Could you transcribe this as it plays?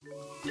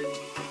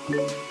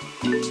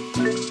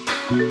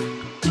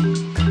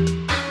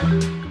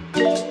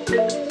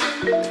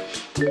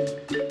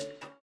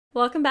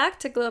Welcome back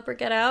to Glow Up or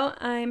Get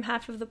Out. I'm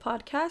half of the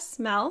podcast,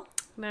 Mel.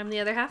 And I'm the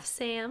other half,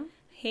 Sam.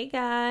 Hey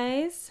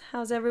guys,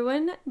 how's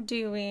everyone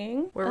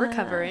doing? We're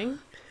recovering.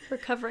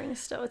 Recovering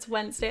still. It's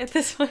Wednesday at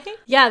this point.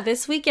 Yeah,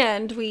 this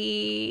weekend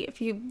if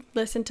you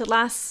listened to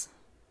last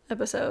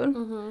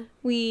episode,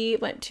 we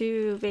went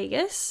to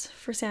Vegas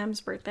for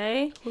Sam's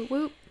birthday. Whoop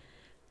whoop.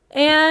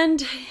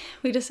 And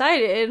we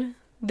decided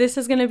this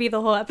is going to be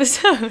the whole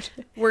episode.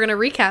 We're going to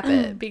recap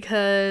it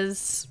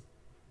because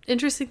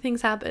interesting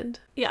things happened.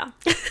 Yeah.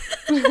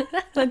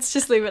 Let's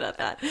just leave it at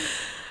that.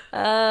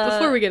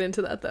 Before we get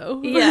into that,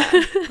 though. Yeah.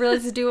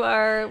 Let's do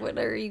our what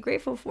are you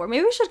grateful for?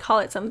 Maybe we should call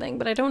it something,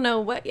 but I don't know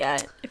what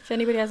yet. If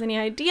anybody has any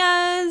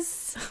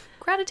ideas.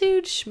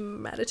 Gratitude,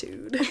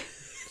 schmatitude.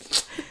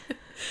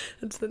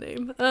 That's the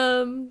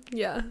name.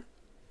 Yeah.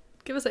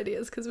 Give us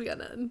ideas because we got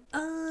none.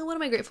 What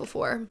am I grateful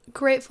for?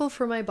 Grateful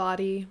for my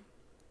body.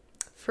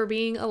 For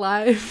being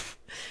alive.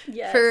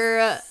 Yes.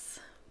 For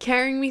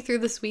carrying me through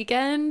this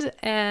weekend.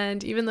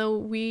 And even though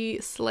we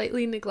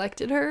slightly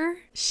neglected her,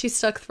 she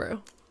stuck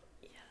through.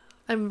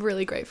 I'm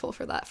really grateful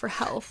for that, for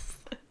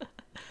health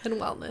and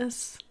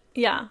wellness.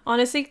 Yeah,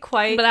 honestly,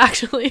 quite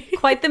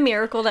the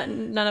miracle that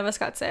none of us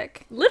got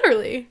sick.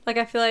 Literally. Like,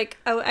 I feel like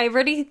I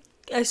already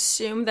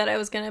assumed that I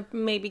was going to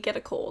maybe get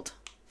a cold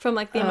from,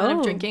 like, the amount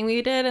of drinking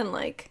we did, and,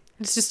 like...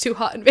 It's just too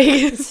hot in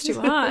Vegas. It's too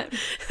hot.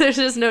 There's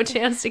just no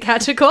chance to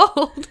catch a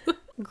cold.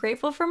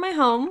 Grateful for my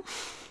home.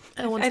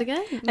 And once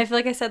again. I feel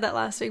like I said that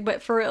last week,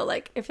 but for real,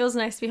 like, it feels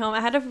nice to be home. I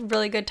had a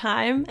really good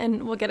time,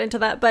 and we'll get into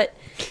that, but...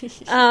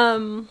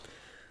 I'm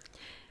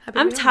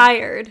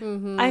tired.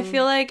 I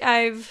feel like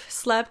I've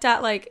slept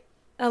at like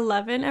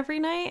 11 every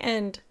night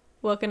and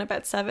woken up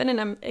at 7 and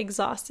I'm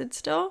exhausted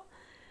still.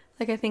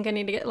 Like, I think I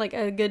need to get like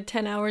a good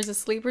 10 hours of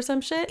sleep or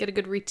some shit. Get a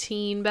good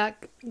routine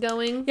back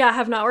going. Yeah, I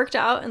have not worked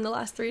out in the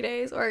last 3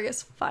 days, or I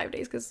guess 5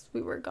 days because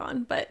we were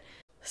gone. But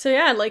so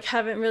yeah, like,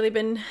 haven't really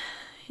been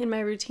in my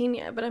routine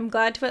yet, but I'm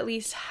glad to at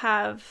least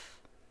have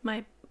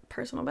my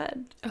personal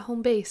bed. A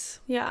home base.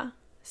 Yeah.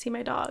 See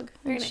my dog.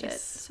 Very and nice. Shit,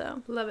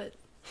 so. Love it.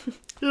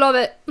 Love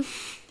it.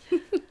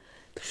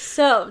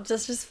 So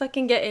just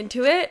fucking get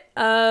into it.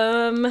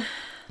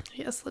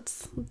 Yes,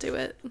 let's do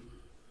it.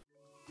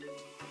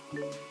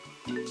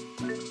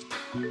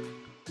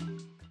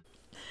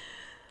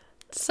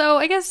 So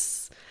I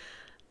guess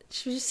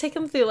should we just take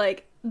them through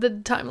like the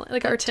timeline,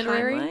 like our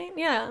itinerary? Timeline?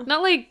 Yeah,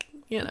 not like,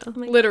 you know,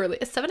 literally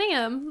at 7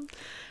 a.m.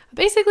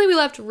 Basically, we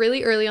left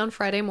really early on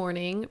Friday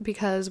morning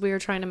because we were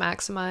trying to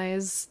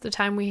maximize the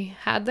time we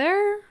had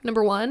there,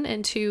 number one,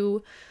 and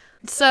two.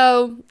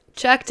 So,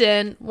 checked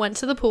in, went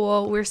to the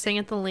pool. We were staying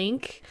at the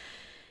Link,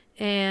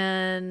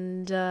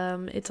 and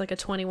it's like a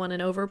 21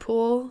 and over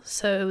pool,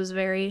 so it was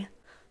very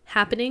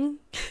happening.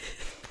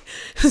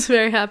 It was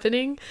very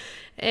happening.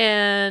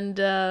 And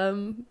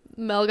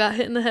Mel got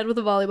hit in the head with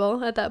a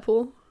volleyball at that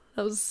pool.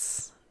 That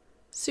was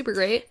super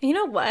great. You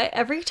know what?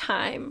 Every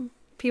time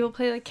people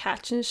play like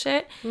catch and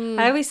shit,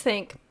 I always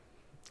think,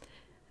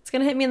 it's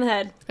going to hit me in the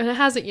head. And it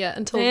hasn't yet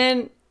until...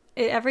 And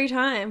every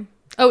time.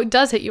 Oh, it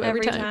does hit you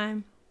every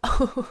time.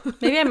 Oh.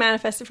 Maybe I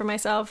manifest it for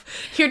myself.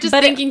 You're just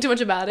thinking too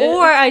much about it.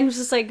 Or I'm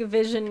just like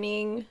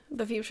visioning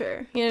the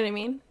future. You know what I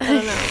mean? I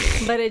don't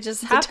know. But it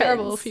just happens. It's a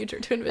terrible future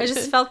to envision. I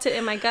just felt it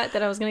in my gut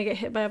that I was going to get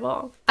hit by a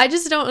ball. I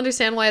just don't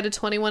understand why at a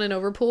 21 and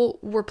over pool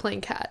we're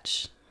playing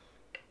catch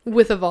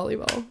with a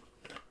volleyball.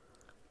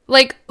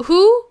 Like,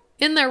 who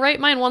in their right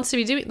mind wants to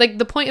be doing... Like,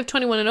 the point of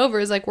 21 and over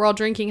is like we're all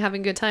drinking,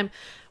 having a good time.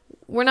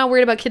 We're not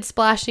worried about kids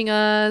splashing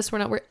us. We're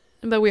not worried...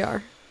 But we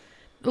are.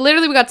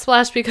 Literally, we got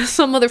splashed because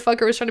some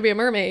motherfucker was trying to be a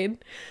mermaid.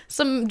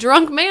 Some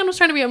drunk man was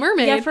trying to be a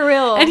mermaid. Yeah, for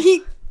real. And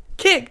he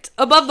kicked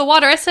above the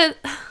water. I said,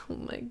 oh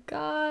my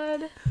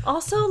God.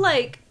 Also,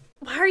 like,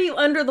 why are you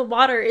under the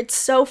water? It's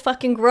so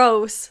fucking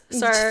gross,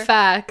 sir.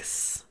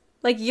 Facts.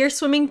 Like, you're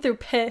swimming through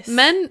piss.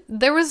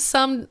 There was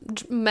some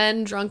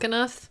men drunk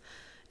enough,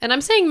 and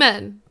I'm saying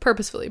men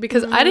purposefully,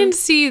 because I didn't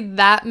see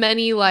that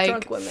many,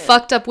 like,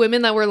 fucked up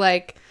women that were,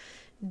 like,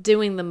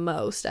 doing the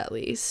most, at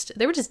least.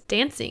 They were just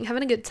dancing,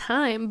 having a good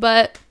time.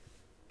 But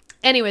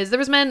anyways, there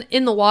was men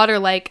in the water,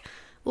 like,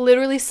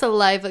 literally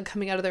saliva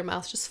coming out of their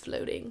mouths, just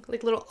floating,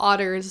 like little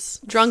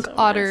otters, drunk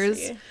otters.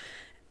 Nasty.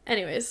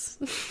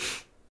 Anyways,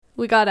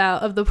 we got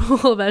out of the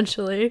pool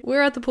eventually. We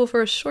were at the pool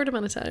for a short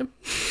amount of time.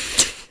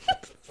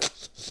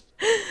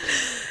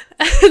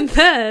 And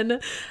then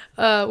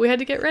we had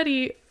to get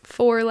ready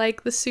for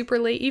like the super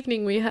late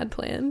evening we had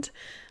planned.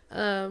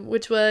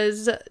 Which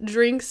was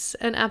drinks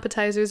and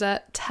appetizers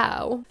at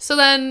Tao. So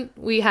then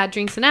we had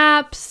drinks and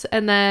apps,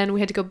 and then we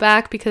had to go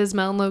back because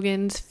Mel and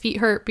Logan's feet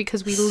hurt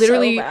because we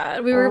literally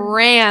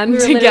ran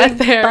to get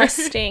there.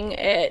 Busting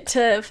it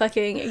to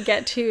fucking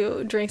get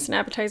to drinks and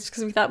appetizers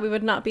because we thought we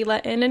would not be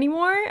let in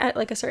anymore at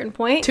like a certain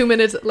point. 2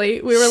 minutes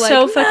late. We were like,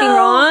 so fucking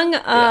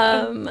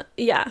wrong.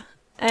 Yeah.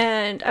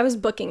 And I was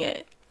booking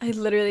it. I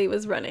literally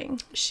was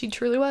running. She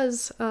truly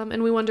was.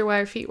 And we wonder why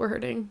our feet were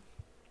hurting.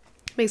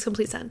 Makes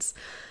complete sense.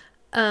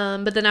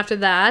 But then after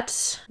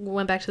that,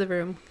 went back to the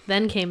room,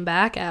 then came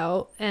back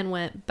out and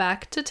went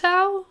back to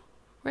Tao,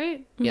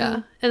 right? Mm-hmm.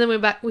 Yeah. And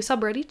then we saw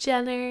Brody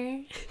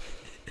Jenner.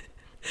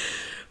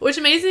 Which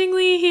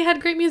amazingly, he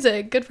had great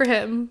music. Good for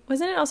him.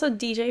 Wasn't it also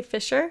DJ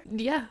Fisher?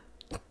 Yeah.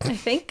 I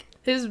think.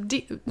 Is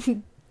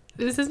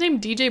his name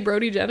DJ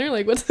Brody Jenner?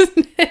 Like, what's his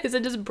name? Is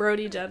it just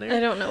Brody Jenner?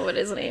 I don't know what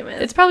his name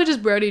is. It's probably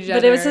just Brody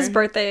Jenner. But it was his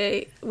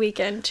birthday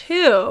weekend,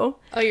 too.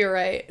 Oh, you're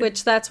right.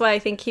 Which, that's why I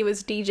think he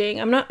was DJing.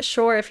 I'm not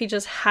sure if he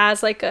just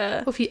has, like,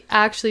 a... Oh, if he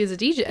actually is a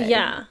DJ.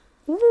 Yeah.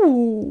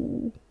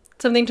 Ooh.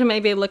 Something to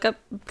maybe look up,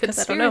 because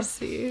I don't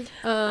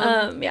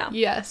know. Yeah.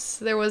 Yes,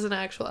 there was an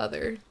actual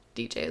other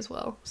DJ as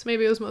well. So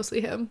maybe it was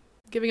mostly him.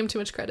 Giving him too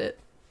much credit.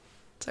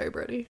 Sorry,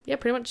 Brody. Yeah,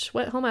 pretty much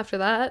went home after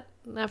that.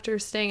 After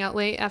staying out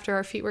late, after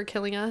our feet were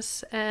killing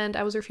us, and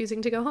I was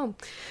refusing to go home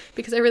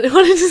because I really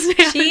wanted to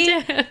stay out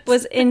and dance. She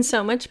was in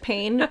so much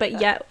pain,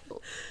 but yet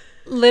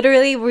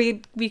literally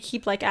we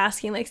keep like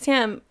asking like,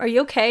 Sam, are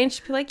you okay? And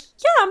she'd be like,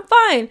 yeah, I'm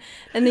fine.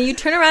 And then you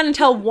turn around and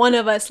tell one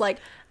of us like,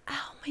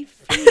 ow, my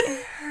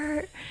feet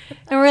hurt.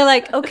 And we're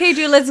like, okay,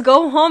 dude, let's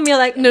go home. You're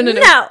like, no. No.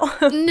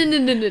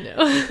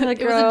 Like,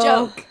 it was a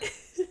joke.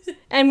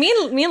 And me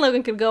and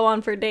Logan could go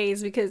on for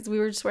days because we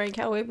were just wearing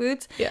cowboy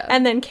boots. Yeah.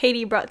 And then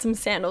Katie brought some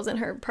sandals in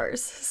her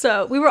purse.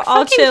 So we were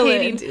all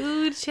chilling. Katie,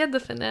 dude. She had the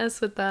finesse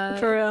with that.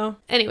 For real.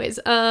 Anyways,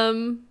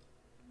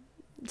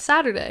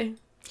 Saturday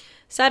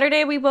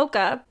we woke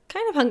up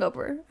kind of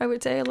hungover, I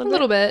would say, a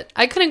little bit.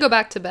 I couldn't go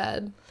back to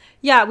bed.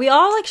 Yeah, we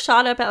all like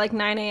shot up at like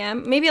 9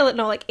 a.m. Maybe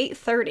like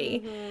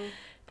 8:30. Mm-hmm.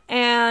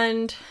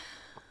 And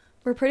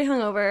we're pretty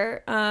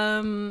hungover.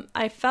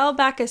 I fell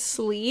back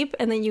asleep,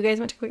 and then you guys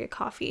went to go get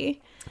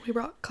coffee. We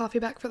brought coffee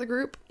back for the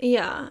group.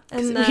 Yeah.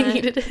 And then we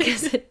needed it.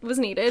 Because it was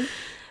needed.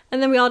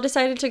 And then we all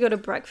decided to go to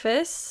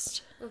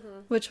breakfast,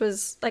 which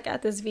was like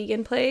at this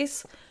vegan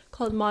place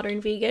called Modern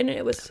Vegan. And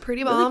it was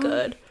pretty bomb. Really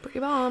good. Pretty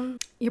bomb.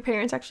 Your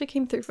parents actually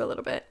came through for a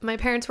little bit. My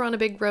parents were on a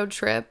big road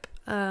trip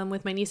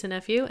with my niece and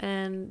nephew,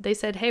 and they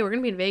said, hey, we're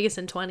going to be in Vegas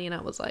in 20. And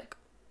I was like,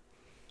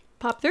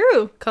 pop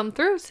through. Come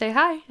through. Say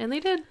hi. And they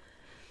did.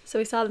 So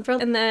we saw them for,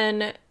 and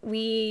then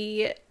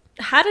we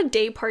had a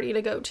day party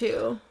to go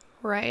to.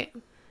 Right.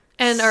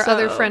 And our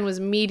other friend was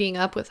meeting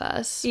up with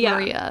us,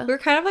 Maria. We were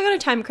kind of like on a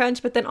time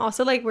crunch, but then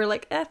also like we're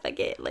like, fuck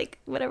it, like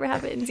whatever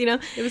happens, you know?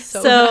 It was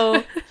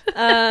so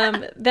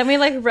then we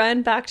like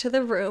run back to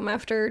the room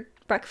after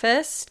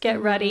breakfast,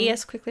 get ready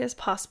as quickly as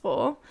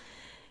possible.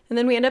 And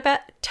then we end up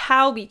at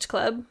Tao Beach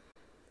Club.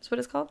 That's what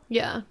it's called?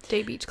 Yeah.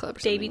 Day Beach Club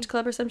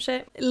or some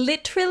shit.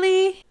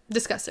 Literally.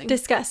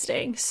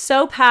 Disgusting.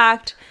 So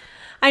packed.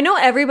 I know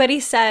everybody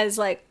says,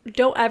 like,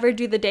 don't ever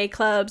do the day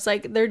clubs.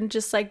 Like, they're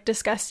just, like,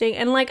 disgusting.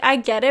 And, like, I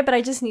get it, but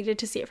I just needed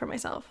to see it for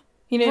myself.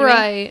 You know what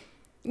I mean?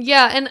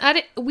 Yeah,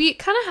 and we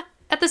kind of,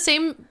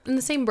 in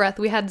the same breath,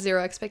 we had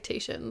zero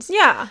expectations.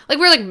 Yeah. Like,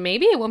 we're like,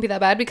 maybe it won't be that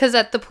bad. Because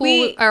at the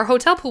pool, our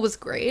hotel pool was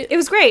great. It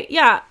was great,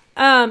 yeah.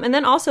 And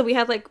then also we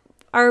had, like,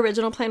 our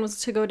original plan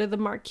was to go to the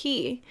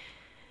Marquee,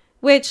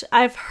 which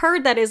I've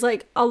heard that is,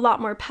 like, a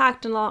lot more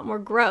packed and a lot more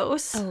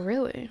gross. Oh,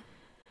 really?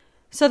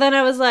 So then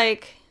I was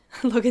like...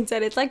 Logan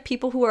said it's like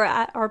people who are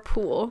at our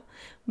pool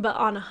but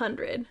on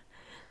 100,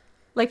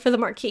 like for the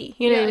Marquee,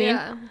 you know what I mean?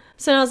 Yeah.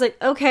 So I was like,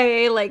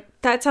 okay, like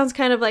that sounds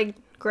kind of like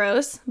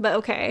gross, but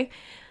okay.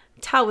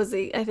 Tao was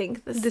I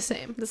think the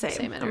same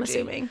energy. I'm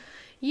assuming.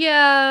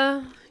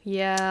 Yeah.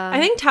 I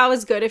think Tao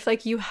is good if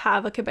like you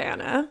have a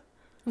cabana,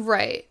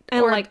 right,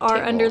 and or like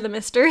are under the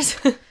misters.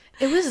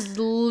 It was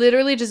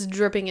literally just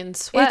dripping in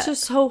sweat. It's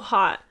just so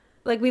hot.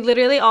 Like we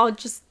literally all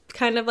just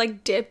kind of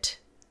like dipped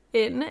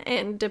in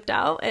and dipped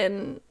out,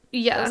 and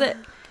that was it.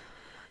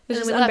 It was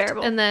just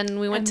unbearable. And then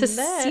we went to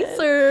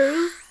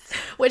Caesars,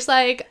 which,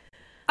 like,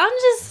 I'm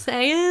just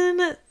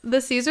saying,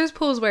 the Caesars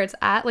pool is where it's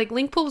at. Like,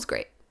 Link Pool was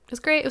great. It was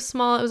great. It was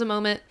small. It was a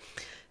moment.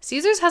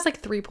 Caesars has,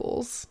 like, 3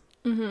 pools.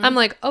 Mm-hmm. I'm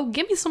like, oh,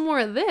 give me some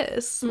more of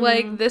this. Mm-hmm.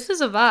 Like, this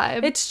is a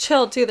vibe. It's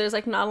chill, too. There's,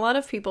 like, not a lot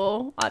of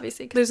people,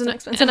 obviously, because it's an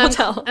expensive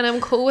hotel. And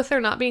I'm cool with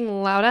there not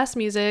being loud-ass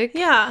music.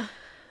 Yeah.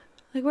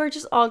 Like, we're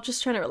just all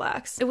just trying to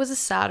relax. It was a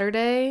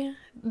Saturday.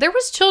 There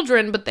was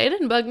children, but they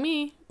didn't bug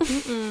me.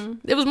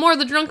 It was more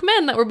the drunk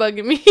men that were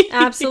bugging me.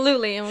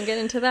 Absolutely, and we'll get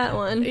into that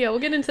one. Yeah, we'll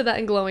get into that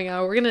in Glowing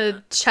Hour. We're going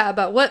to chat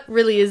about what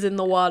really is in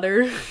the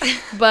water.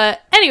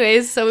 But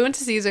anyways, so we went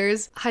to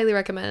Caesars. Highly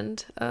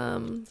recommend.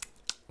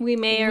 We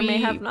may or may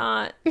have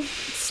not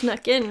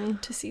snuck in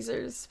to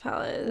Caesars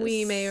Palace.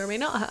 We may or may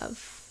not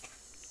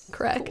have.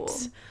 Correct. Cool.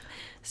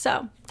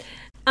 So...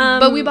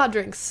 but we bought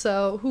drinks,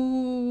 so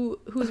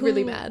who's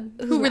really mad?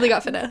 Who really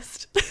got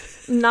finessed?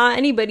 Not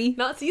anybody.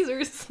 Not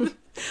Caesars.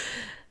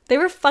 They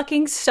were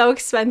fucking so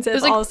expensive. It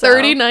was like also.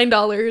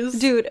 $39.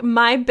 Dude,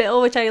 my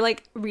bill, which I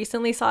like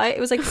recently saw it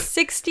was like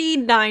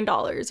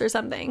 $69 or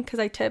something because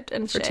I tipped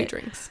and shit. For 2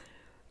 drinks.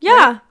 Yeah.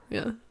 Right?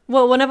 Yeah.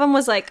 Well, one of them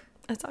was like,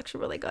 it's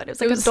actually really good. It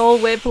was like a Dole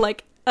Whip,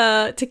 like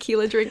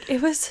tequila drink.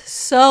 It was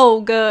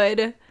so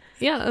good.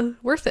 Yeah,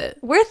 worth it.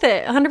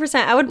 100%.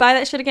 I would buy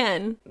that shit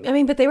again. I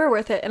mean, but they were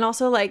worth it. And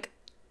also, like,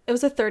 it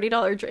was a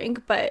 $30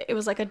 drink, but it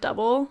was like a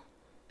double.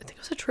 I think it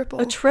was a triple.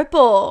 A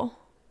triple.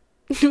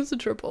 It was a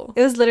triple.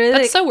 It was literally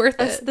That's so worth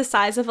it. it. The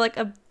size of like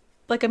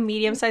a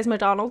medium-sized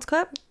McDonald's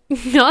cup.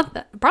 Not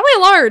that. Probably a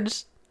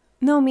large.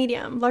 No,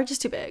 medium. Large is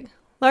too big.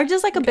 Large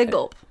is like a big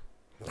gulp.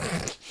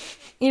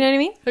 You know what I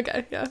mean?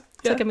 Okay, yeah.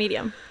 It's like a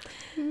medium.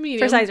 Medium.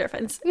 For size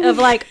reference. Of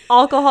like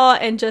alcohol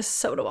and just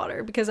soda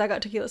water, because I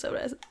got tequila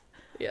sodas.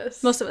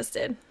 Yes. Most of us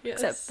did.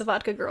 Yes. Except the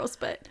vodka girls,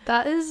 but...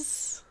 That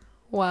is...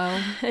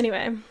 Wow.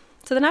 Anyway.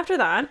 So then after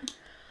that,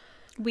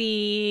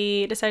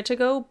 we decided to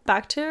go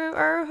back to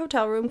our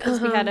hotel room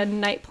because we had a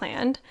night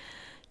planned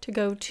to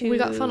go to... We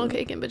got funnel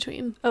cake in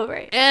between. Oh,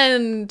 right.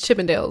 And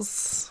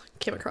Chippendales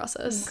came across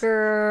us.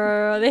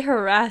 Girl, they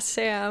harassed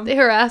Sam. They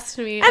harassed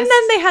me. And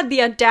then they had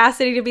the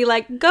audacity to be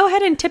like, go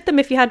ahead and tip them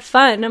if you had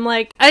fun. I'm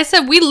like... I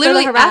said, we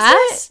literally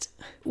asked...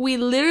 We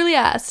literally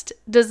asked,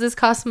 does this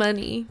cost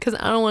money? Because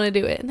I don't want to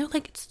do it. And they're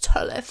like, it's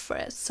totally free.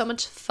 It's so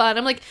much fun.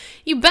 I'm like,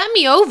 you bet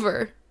me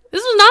over.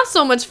 This was not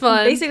so much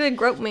fun. Basically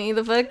groped me,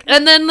 the fuck.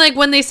 And then, like,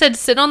 when they said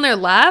sit on their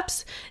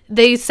laps,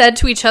 they said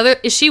to each other,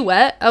 is she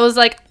wet? I was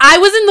like, I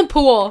was in the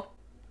pool.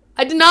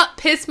 I did not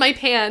piss my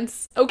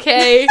pants,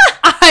 okay?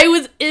 I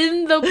was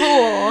in the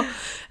pool.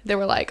 They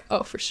were like,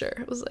 oh, for sure.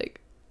 I was like,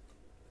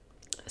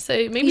 so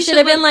maybe you should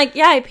have been like,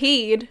 yeah, I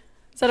peed.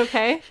 Is that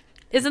okay?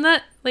 Isn't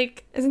that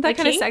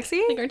kind of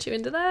sexy? Like, aren't you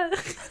into that?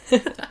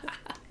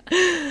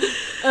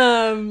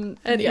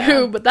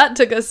 Anywho, but that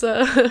took us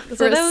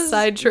for a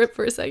side trip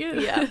for a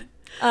second. Yeah.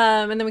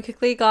 And then we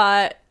quickly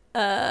got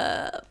what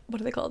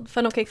are they called?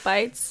 Funnel cake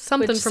bites.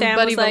 Something from Sam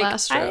Buddy was like,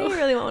 Velastro. I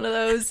really want one of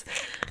those.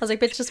 I was like,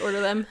 bitch, just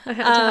order them. I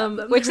had to have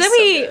them. Which They're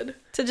then so good.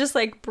 to just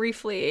like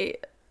briefly,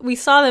 we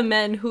saw the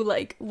men who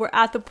like were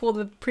at the pool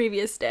the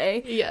previous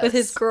day with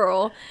his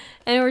girl.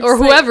 And we were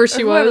just whoever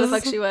whoever the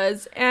fuck she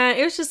was. And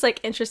it was just like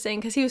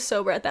interesting because he was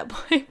sober at that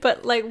point.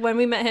 But like when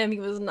we met him, he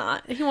was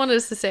not. He wanted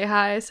us to say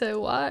hi. I said,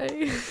 why?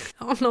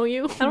 I don't know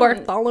you.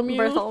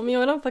 Bartholomew.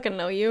 I don't fucking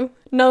know you.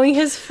 Knowing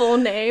his full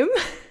name.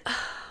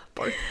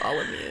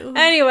 Bartholomew.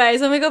 Anyways,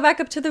 then we go back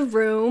up to the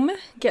room,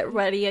 get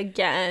ready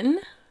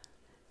again.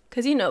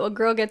 Because, you know, a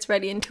girl gets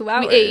ready in 2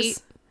 hours. We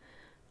ate.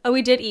 Oh,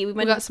 we did eat.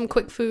 We got some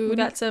quick food. We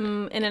got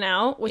some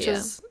In-N-Out, which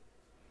is...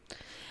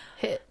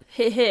 Hit.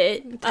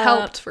 It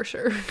helped, for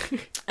sure.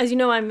 As you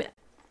know, I'm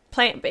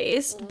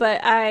plant-based,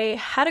 but I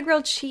had a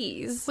grilled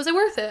cheese. Was it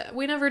worth it?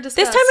 We never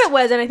discussed. This time it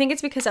was, and I think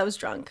it's because I was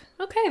drunk.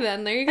 Okay,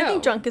 then. There you go. I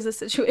think drunk is a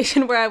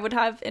situation where I would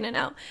have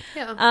In-N-Out.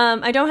 Yeah.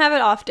 I don't have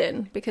it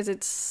often because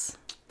it's...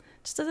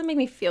 just doesn't make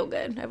me feel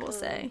good, I will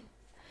say.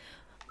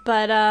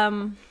 But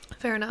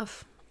fair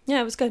enough. Yeah,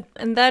 it was good.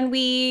 And then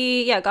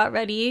we got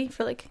ready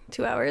for like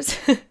 2 hours.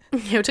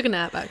 Yeah, we took a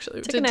nap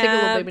actually. We did take a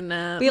little baby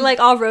nap. We like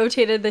all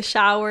rotated the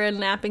shower and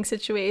napping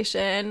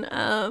situation.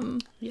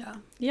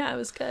 Yeah, it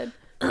was good.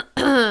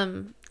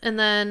 And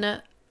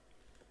then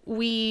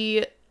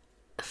we,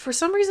 for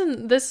some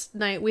reason this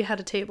night we had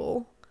a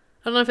table.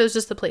 I don't know if it was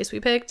just the place we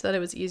picked that it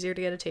was easier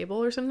to get a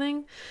table or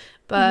something,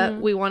 but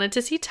we wanted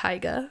to see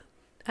Tyga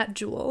at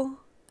Jewel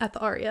at the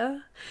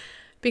Aria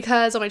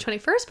because on my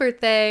 21st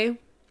birthday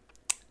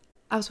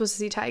I was supposed to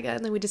see Tyga,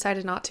 and then we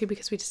decided not to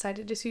because we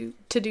decided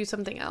to do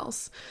something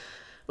else,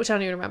 which I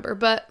don't even remember,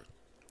 but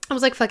I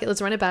was like, fuck it,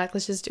 let's run it back,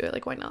 let's just do it,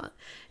 like, why not?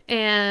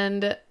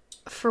 And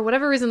for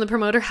whatever reason the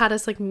promoter had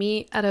us like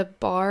meet at a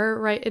bar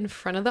right in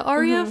front of the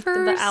Aria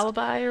first, the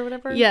Alibi or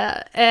whatever.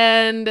 Yeah,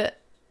 and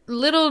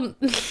little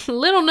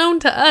known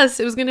to us,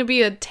 it was gonna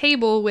be a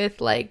table with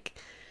like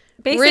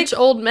rich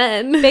old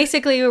men.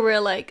 Basically, we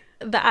were like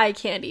the eye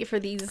candy for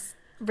these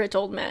rich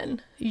old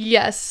men.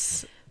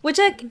 Yes. Which,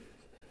 like,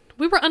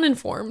 we were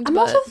uninformed. I'm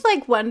also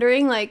like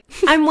wondering, like,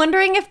 I'm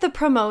wondering if the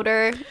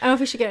promoter, I don't know if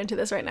we should get into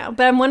this right now,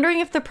 but I'm wondering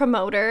if the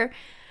promoter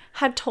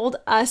had told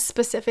us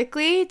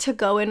specifically to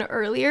go in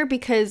earlier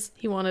because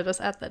he wanted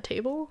us at that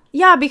table.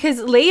 Yeah,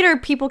 because later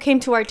people came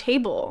to our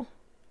table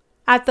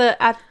at the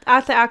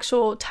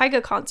actual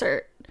Tyga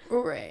concert.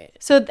 Right.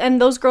 So,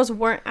 and those girls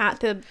weren't at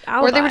the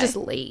Alibi. Or they were just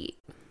late.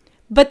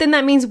 But then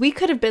that means we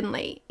could have been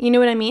late. You know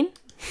what I mean?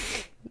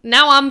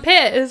 Now I'm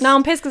pissed.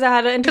 Because I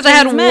had to Because I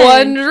had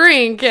one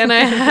drink and I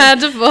had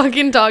to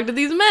fucking talk to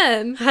these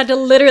men. I had to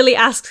literally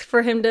ask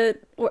for him to...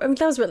 I mean,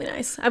 that was really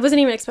nice. I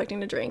wasn't even expecting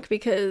to drink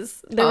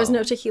because there was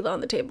no tequila on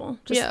the table.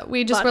 Yeah,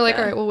 we just were like,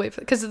 all right, we'll wait for...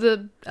 Because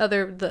the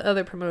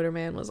other promoter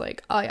man was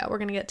like, oh yeah, we're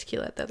going to get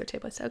tequila at the other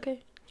table. I said,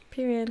 okay.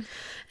 Period.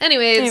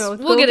 Anyways,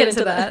 we'll get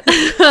into that.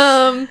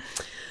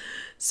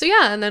 So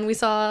yeah, and then we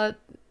saw...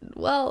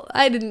 Well,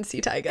 I didn't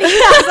see Tyga.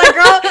 I was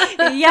like,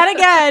 girl, yet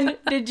again,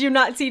 did you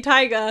not see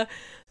Tyga?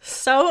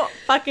 So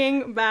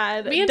fucking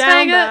bad. Me and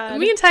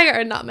Tyga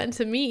are not meant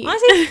to meet.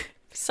 Honestly,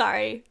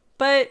 sorry,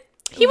 but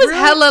he was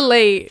hella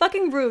late.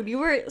 Fucking rude. You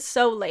were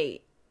so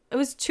late. It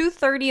was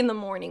 2:30 in the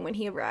morning when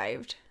he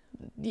arrived.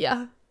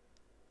 Yeah.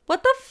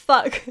 What the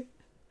fuck?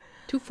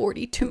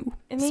 2:42.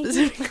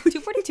 Specifically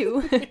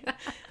 2:42.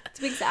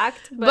 To be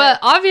exact. But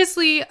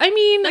obviously, I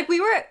mean, like,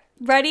 we were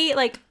ready.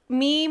 Like,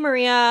 me,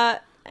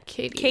 Maria,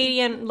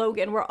 Katie, and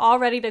Logan were all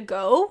ready to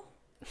go.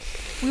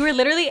 We were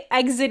literally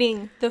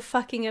exiting the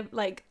fucking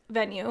like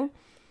venue,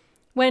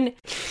 when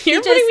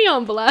you're putting me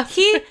on blast.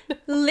 He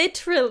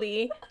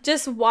literally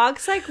just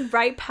walks like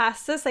right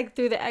past us, like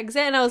through the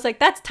exit, and I was like,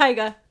 "That's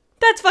Tyga.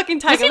 That's fucking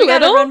Tyga." Is he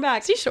little? Run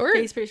back. Is he short?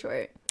 Yeah, he's pretty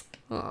short.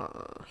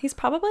 Aww. He's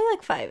probably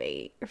like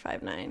 5'8" or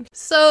 5'9".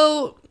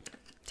 So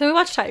we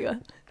watched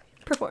Tyga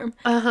perform.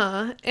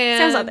 And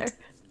Sam's out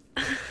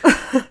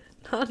there.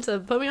 Not to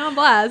put me on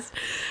blast.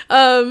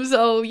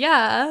 So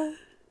yeah.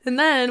 And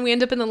then we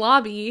end up in the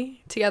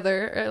lobby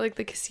together, or like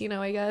the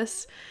casino, I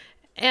guess.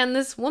 And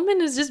this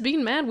woman is just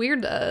being mad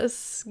weird to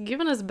us,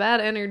 giving us bad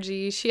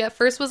energy. She at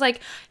first was like,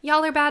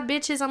 "Y'all are bad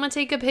bitches. I'm gonna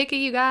take a pic of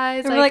you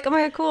guys." And we're like, "Oh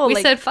my god, cool."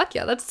 We said, "Fuck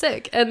yeah, that's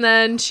sick." And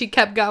then she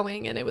kept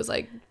going, and it was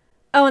like,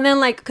 oh, and then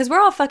like, because we're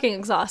all fucking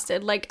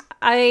exhausted. Like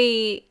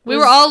we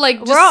were all like,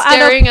 just we're all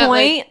staring at a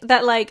point like,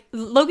 that like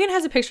Logan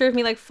has a picture of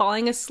me like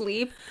falling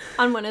asleep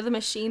on one of the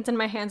machines, and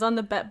my hand's on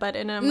the bet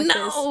button, and I'm like,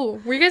 "No,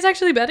 were you guys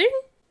actually betting?"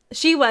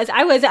 She was.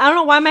 I was. I don't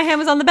know why my hand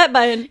was on the bet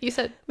button. You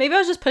said maybe I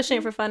was just pushing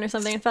it for fun or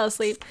something and fell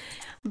asleep.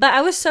 But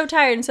I was so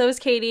tired, and so was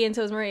Katie, and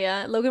so was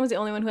Maria. Logan was the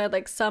only one who had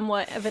like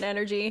somewhat of an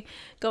energy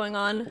going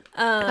on.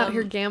 Out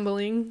here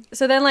gambling.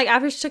 So then, like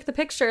after she took the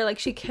picture, like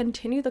she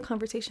continued the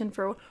conversation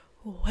for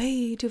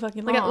way too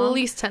fucking long. Like at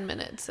least 10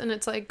 minutes, and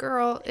it's like,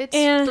 girl, it's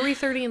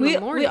 3:30 in the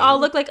morning. We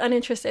all look like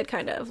uninterested,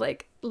 kind of.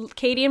 Like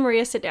Katie and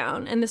Maria sit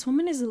down, and this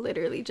woman is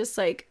literally just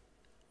like.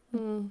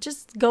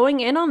 Just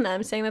going in on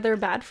them, saying that they're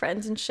bad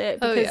friends and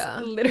shit.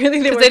 Because literally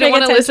they don't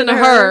want to listen to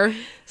her.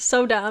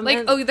 So dumb.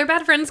 Like, they're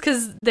bad friends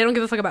because they don't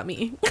give a fuck about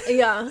me.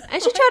 Yeah.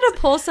 And she tried to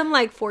pull some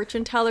like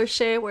fortune teller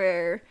shit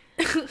where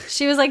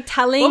she was like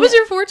telling. What was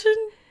your fortune?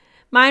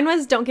 Mine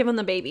was don't give them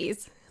the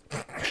babies.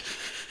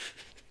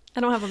 I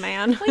don't have a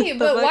man. Wait,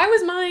 but why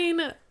was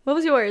mine? What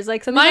was yours?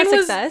 Like something about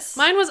success?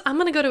 Mine was I'm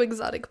gonna go to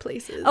exotic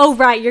places. Oh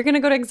right, you're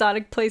gonna go to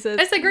exotic places.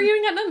 I said, girl, you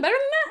ain't got nothing better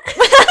than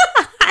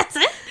that. That's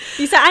it.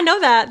 You said I know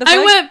that.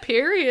 I went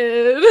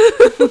period.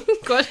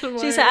 Question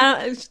mark. She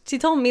said she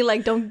told me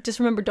like don't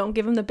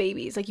give him the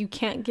babies. Like you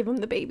can't give him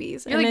the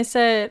babies. And like, I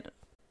said,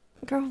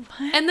 girl,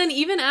 what? And then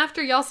even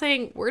after y'all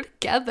saying we're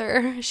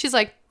together, she's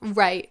like,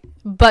 right,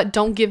 but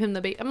don't give him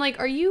the baby. I'm like,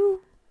 are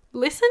you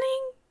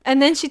listening? And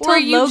then she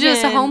told Logan, or are you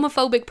just a Logan,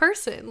 homophobic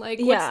person? Like,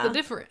 what's the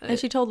difference? And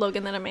she told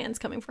Logan that a man's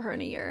coming for her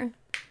in a year.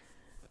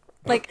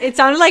 Like, it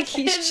sounded like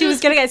she was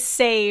going to get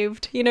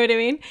saved. You know what I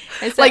mean?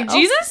 Said, like,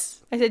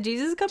 Jesus? I said,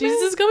 Jesus is coming? Jesus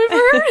is coming for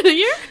her in a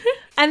year?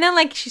 And then,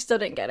 like, she still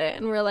didn't get it.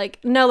 And we're like,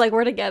 no, like,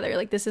 we're together.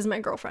 Like, this is my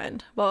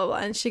girlfriend. Blah, blah,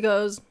 blah. And she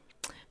goes,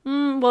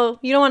 well,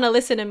 you don't want to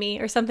listen to me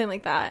or something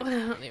like that. I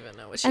don't even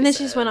know what she said. And then she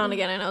just went on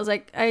again. And I was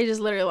like, I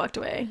just literally walked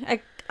away.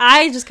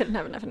 I just couldn't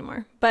have enough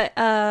anymore. But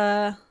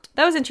that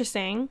was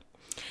interesting.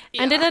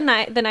 Yeah. Ended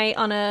the night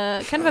on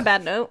a kind of a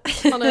bad note.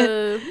 On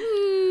a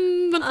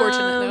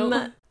unfortunate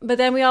note. But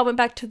then we all went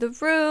back to the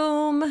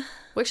room.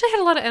 We actually had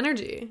a lot of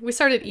energy. We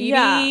started eating.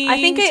 Yeah,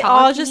 I think it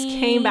all just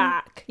came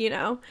back, you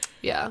know?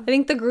 Yeah. I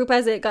think the group,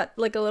 as it got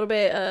like a little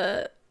bit,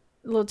 a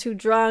little too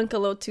drunk, a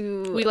little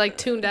too... We like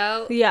tuned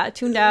out. Yeah,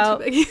 tuned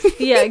out.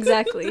 Yeah,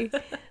 exactly.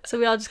 So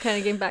we all just kind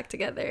of came back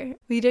together.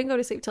 We didn't go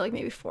to sleep till like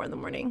maybe 4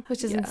 a.m,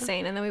 which is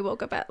insane. And then we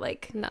woke up at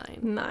like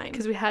 9.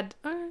 Because we had...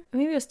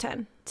 maybe it was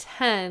 10.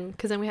 10.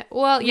 Because then we had...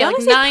 Well, we yeah,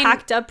 like 9.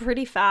 Packed up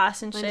pretty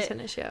fast and shit.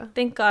 10-ish, yeah.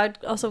 Thank God.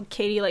 Also,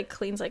 Katie like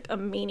cleans like a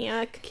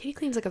maniac. Katie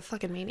cleans like a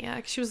fucking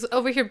maniac. She was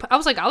over here... I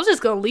was like, I was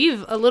just going to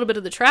leave a little bit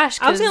of the trash.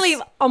 I was going to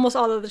leave almost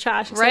all of the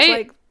trash. Right?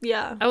 Like,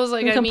 yeah. I was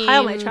like, I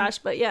compile my trash,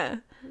 but yeah.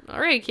 All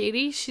right,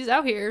 Katie, she's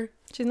out here.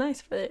 She's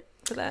nice for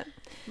that.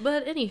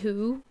 But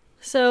anywho,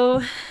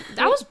 so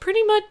that was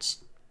pretty much.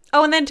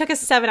 Oh, and then it took us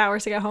 7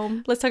 hours to get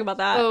home. Let's talk about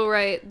that. Oh,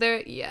 right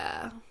there.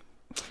 Yeah.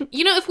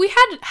 You know, if we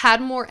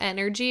had more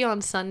energy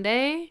on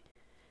Sunday,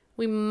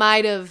 we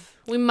might have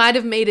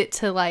made it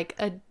to like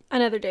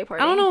another day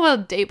party. I don't know about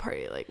a day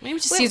party. Like maybe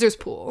just Caesar's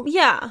Pool.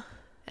 Yeah.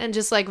 And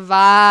just like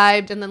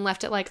vibed, and then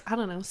left at like I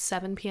don't know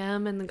 7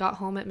 p.m. and then got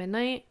home at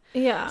midnight.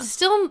 Yeah.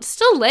 Still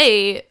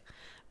late.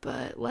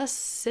 But less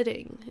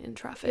sitting in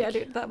traffic. Yeah,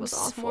 dude, that was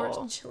awful.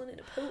 More chilling in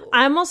a pool.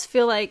 I almost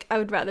feel like I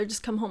would rather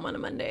just come home on a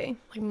Monday.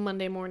 Like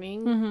Monday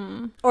morning.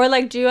 Mm-hmm. Or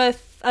like do a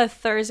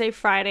Thursday,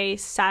 Friday,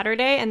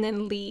 Saturday, and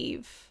then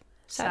leave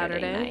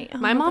Saturday night. Oh,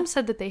 my mom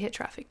said that they hit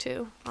traffic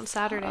too on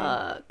Saturday.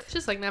 Fuck. It's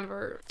just like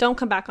never. Don't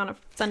come back on a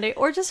Sunday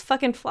or just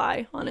fucking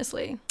fly,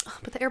 honestly.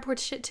 But the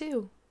airport's shit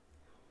too.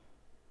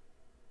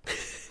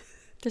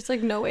 There's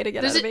like no way to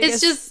get out of Vegas.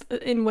 It's just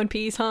in one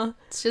piece, huh?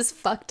 It's just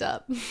fucked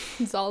up.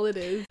 That's all it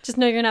is. Just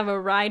know you're gonna have a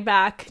ride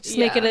back. Just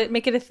make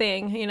it a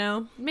thing, you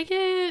know? Make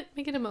it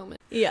a moment.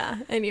 Yeah.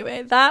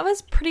 Anyway, that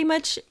was pretty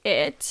much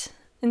it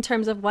in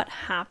terms of what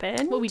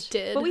happened. What we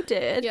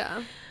did.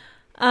 Yeah.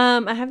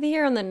 I have the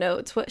here on the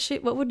notes. What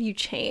would you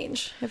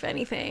change, if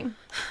anything?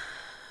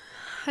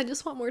 I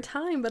just want more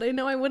time, but I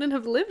know I wouldn't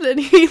have lived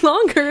any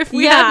longer if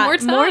we had more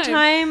time. More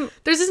time.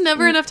 There's just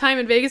never enough time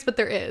in Vegas, but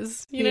there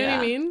is. You know what I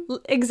mean?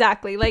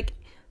 Exactly. Like,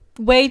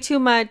 way too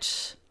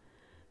much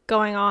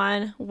going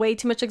on, way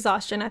too much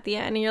exhaustion at the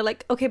end. And you're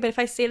like, okay, but if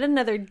I stayed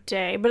another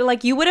day, but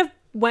like, you would have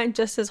went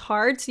just as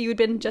hard, so you would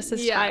have been just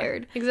as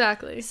tired.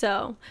 Exactly.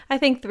 So, I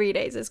think 3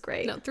 days is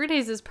great. No, 3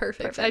 days is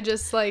perfect. I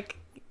just, like...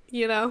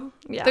 you know?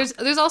 Yeah.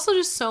 There's also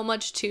just so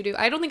much to do.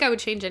 I don't think I would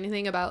change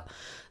anything about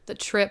the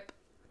trip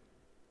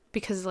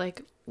because,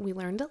 like, we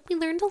learned a lot. We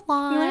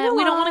don't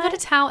want to go to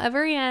Tao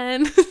ever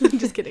again.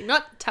 Just kidding.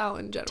 Not Tao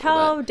in general.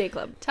 Tao Day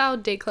Club. Tao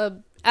Day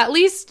Club. At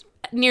least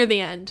near the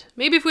end.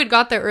 Maybe if we'd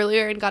got there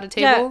earlier and got a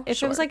table. Yeah,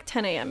 if it was like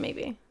 10 a.m.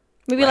 maybe.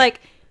 Maybe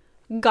like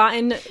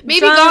gotten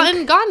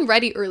gotten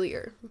ready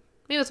earlier.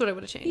 Maybe that's what I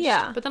would have changed.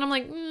 Yeah. But then I'm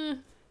like,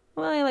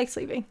 well, I like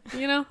sleeping.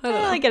 You know?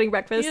 I like getting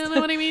breakfast. You know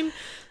what I mean?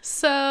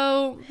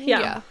 So,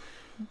 yeah.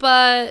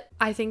 But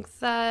I think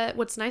that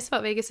what's nice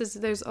about Vegas is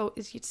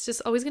it's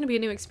just always going to be a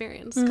new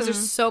experience because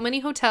there's so many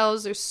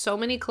hotels, there's so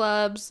many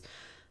clubs,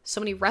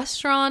 so many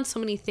restaurants, so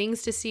many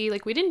things to see.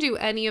 Like, we didn't do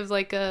any of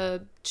like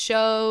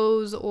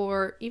shows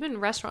or even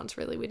restaurants,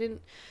 really. We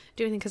didn't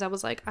do anything because I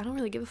was like, I don't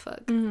really give a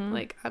fuck.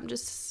 Like,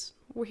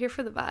 we're here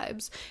for the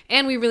vibes.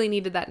 And we really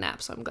needed that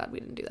nap, so I'm glad we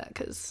didn't do that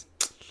because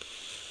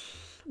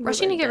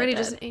rushing to get ready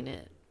just ain't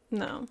it.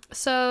 No.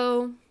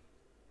 So,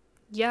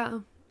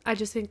 yeah. I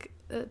just think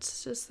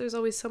it's just there's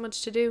always so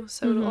much to do,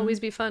 so it'll always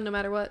be fun no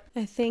matter what.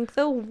 I think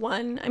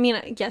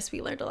yes,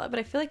 we learned a lot,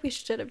 but I feel like we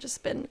should have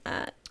just been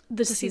at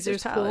the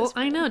Caesar's Pool.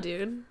 I know,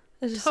 dude.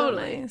 It's just so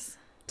nice.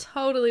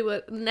 Totally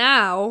would.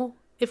 Now,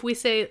 if we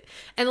say,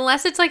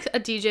 unless it's like a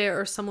DJ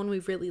or someone we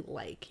really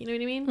like, you know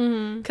what I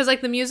mean? Because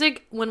like the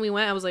music, when we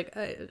went, I was like,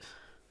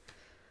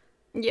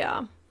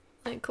 yeah.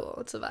 Like, cool,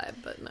 it's a vibe,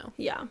 but no.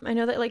 Yeah, I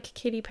know that like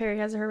Katy Perry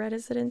has her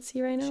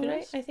residency right now,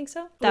 right? I think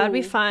so. That would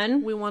be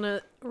fun. We want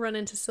to run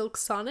into Silk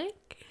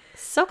Sonic.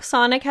 Silk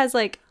Sonic has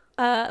like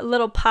a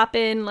little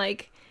pop-in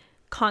like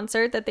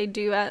concert that they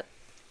do at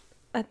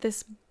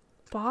this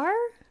bar.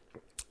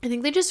 I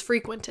think they just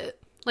frequent it.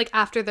 Like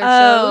after their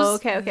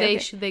shows,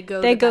 okay. They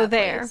go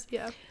there. Place.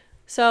 Yeah.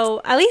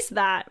 So at least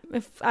that.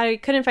 If I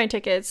couldn't find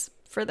tickets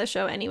for the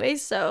show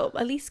anyways, so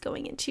at least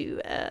going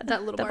into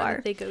that little bar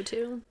that they go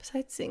to.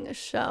 Besides seeing a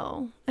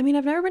show, I mean,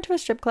 I've never been to a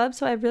strip club,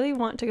 so I really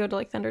want to go to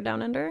like Thunder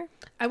Down Under.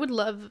 I'd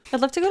love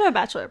to go to a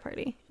bachelor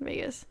party in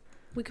Vegas.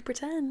 We could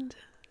pretend.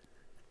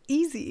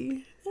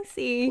 Easy.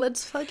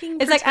 Let's fucking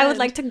pretend. It's like I would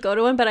like to go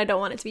to one, but I don't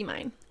want it to be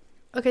mine.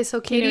 Okay, so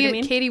Katie, you know what I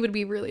mean? Katie would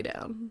be really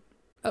down.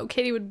 Oh,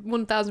 Katie would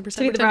 1000%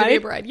 pretend to be a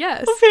bride.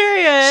 Yes. Oh,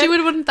 period. She would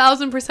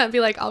 1000%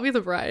 be like, I'll be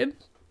the bride.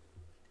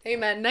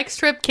 Amen. Next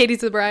trip, Katie's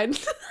the bride.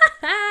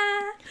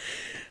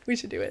 We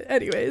should do it.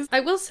 Anyways, I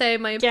will say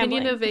my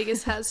opinion of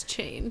Vegas has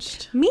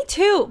changed. Me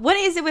too. What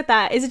is it with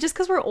that? Is it just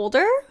because we're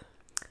older?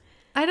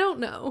 I don't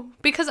know.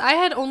 Because I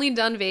had only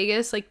done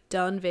Vegas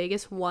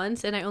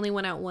once, and I only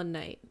went out one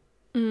night.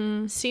 So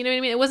you know what I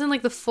mean? It wasn't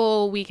like the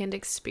full weekend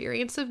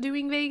experience of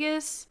doing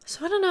Vegas.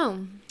 So I don't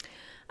know.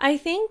 I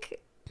think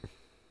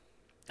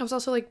I was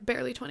also like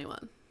barely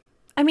 21.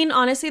 I mean,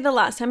 honestly, the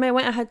last time I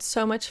went, I had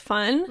so much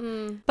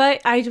fun. But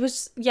I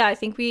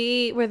think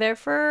we were there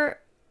for,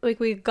 like,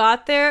 we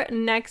got there,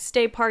 next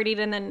day partied,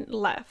 and then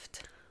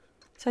left.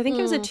 So I think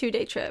it was a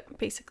 2-day trip,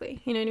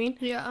 basically. You know what I mean?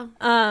 Yeah.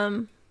 I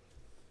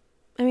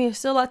mean, it was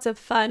still lots of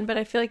fun, but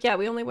I feel like,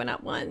 we only went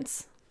out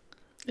once.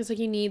 It's like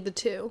you need the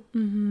two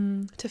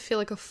to feel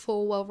like a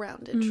full,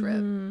 well-rounded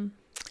trip.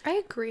 I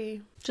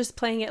agree. Just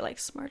playing it, like,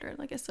 smarter,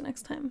 I guess, the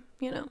next time,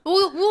 you know?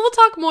 We'll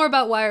talk more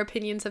about why our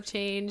opinions have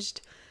changed.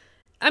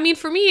 I mean,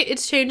 for me,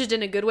 it's changed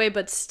in a good way,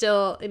 but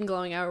still in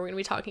Glowing Hour, we're going to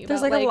be talking about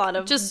there's like a lot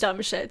of just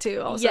dumb shit too,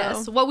 also.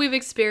 Yes, what we've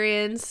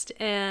experienced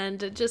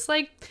and just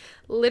like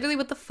literally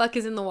what the fuck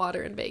is in the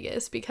water in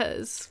Vegas,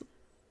 because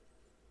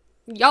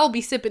y'all be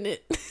sipping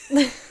it.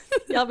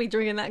 Y'all be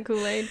drinking that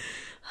Kool-Aid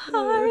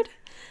hard.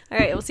 All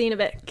right, we'll see you in a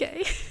bit.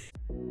 Okay.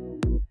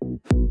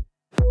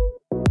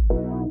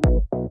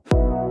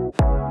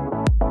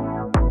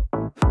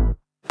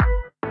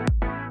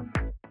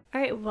 All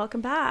right,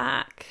 welcome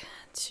back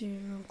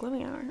to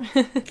Glowing Hour.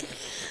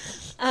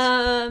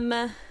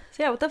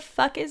 So what the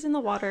fuck is in the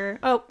water?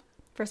 Oh,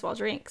 first of all,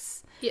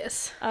 drinks.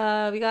 Yes.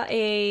 We got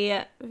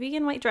a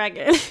vegan white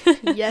dragon.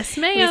 Yes,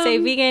 ma'am. We say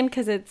vegan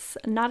because it's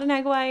not an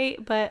egg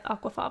white, but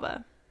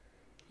aquafaba.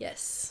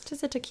 Yes.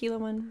 Just a tequila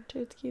one too.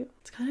 It's cute.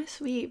 It's kind of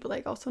sweet, but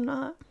like also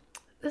not.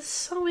 This is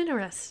so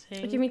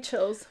interesting. Give me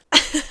chills.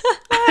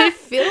 I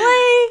feel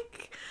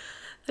like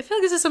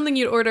this is something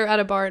you'd order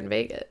at a bar in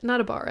Vegas. Not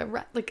a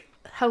bar, like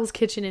Hell's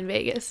Kitchen in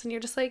Vegas, and you're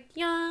just like,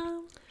 yeah,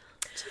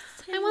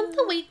 I want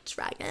the white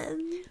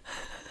dragon.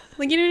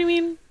 Like, you know what I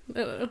mean? I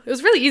don't know. It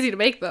was really easy to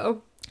make,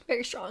 though.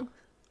 Very strong.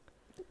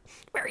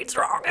 Very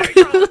strong. Very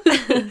strong.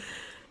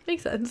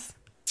 Makes sense.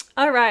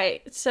 All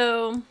right,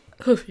 so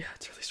oh yeah,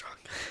 it's really strong.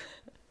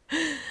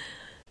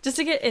 Just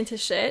to get into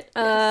shit,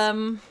 yes.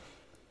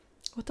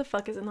 What the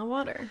fuck is in the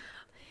water?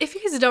 If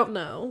you guys don't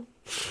know,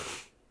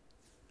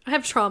 I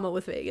have trauma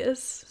with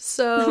Vegas,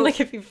 so like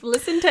if you've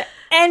listened to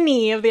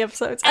any of the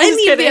episodes, of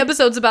the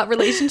episodes about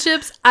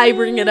relationships, I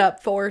bring it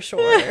up for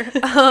sure. Hey,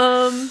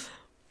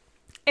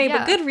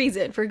 but for good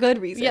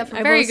reason. Yeah,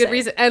 for very good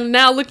reason. And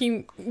now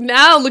looking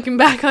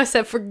back, I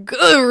said for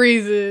good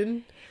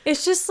reason.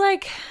 It's just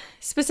like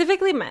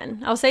specifically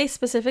men. I'll say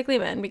specifically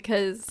men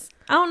because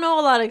I don't know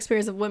a lot of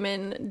experience of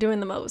women doing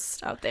the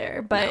most out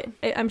there, but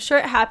I'm sure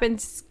it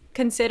happens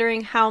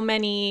considering how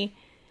many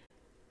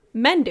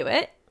men do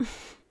it.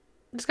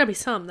 There's gotta be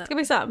some. There's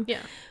gotta be some.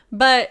 Yeah.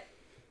 But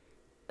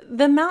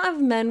the amount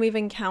of men we've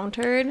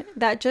encountered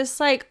that just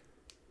like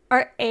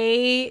are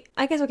I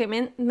guess, okay,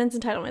 men's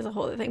entitlement is a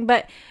whole other thing,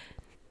 but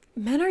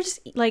men are just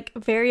like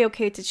very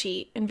okay to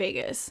cheat in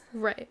Vegas.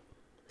 Right.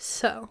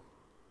 So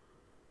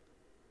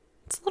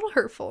it's a little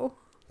hurtful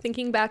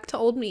thinking back to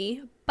old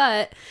me,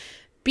 but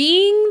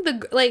being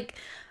the, like,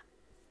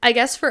 I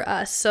guess for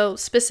us, so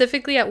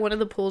specifically at one of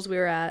the pools we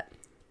were at,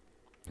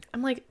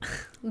 I'm like,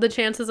 the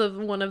chances of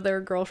one of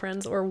their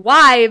girlfriends or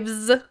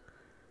wives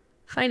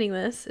finding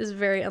this is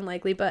very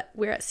unlikely, but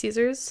we're at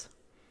Caesar's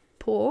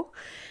pool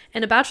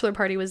and a bachelor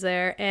party was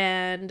there,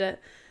 and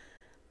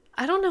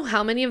I don't know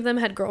how many of them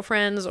had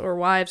girlfriends or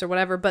wives or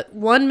whatever, but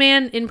one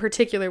man in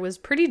particular was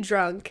pretty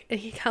drunk and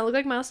he kind of looked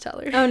like Miles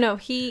Teller. Oh no,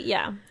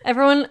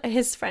 everyone,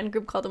 his friend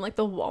group called him like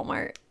the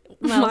Walmart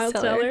Miles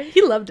Teller.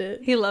 He loved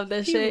it. He loved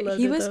this shit.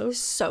 He was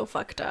so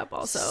fucked up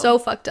also. So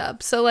fucked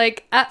up. So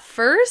like at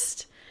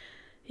first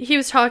he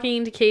was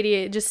talking to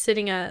Katie just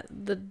sitting at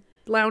the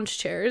lounge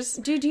chairs.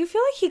 Dude, do you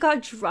feel like he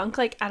got drunk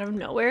like out of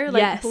nowhere?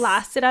 Like yes.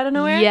 Blasted out of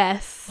nowhere?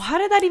 Yes. How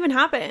did that even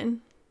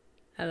happen?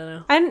 I don't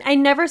know. I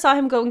never saw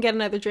him go and get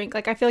another drink.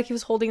 Like I feel like he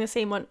was holding the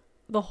same one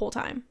the whole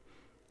time.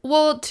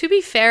 Well, to be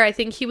fair, I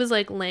think he was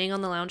like laying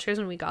on the lounge chairs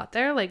when we got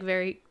there, like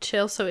very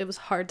chill, so it was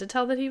hard to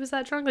tell that he was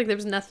that drunk. Like there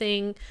was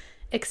nothing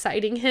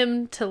exciting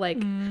him to like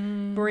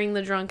bring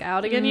the drunk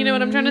out again, you know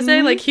what I'm trying to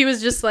say? Like he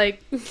was just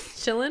like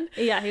chilling.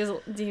 Yeah, he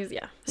was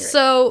yeah.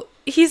 So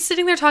he's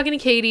sitting there talking to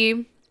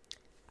Katie.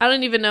 I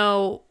don't even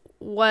know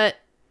what.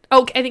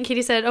 Oh, I think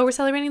Katie said, "Oh, we're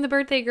celebrating the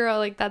birthday girl.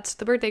 Like that's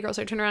the birthday girl."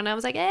 So I turned around and I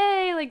was like,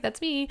 "Hey, like that's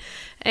me."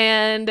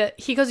 And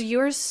he goes,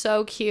 "You're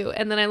so cute."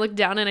 And then I looked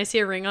down and I see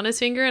a ring on his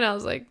finger and I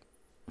was like,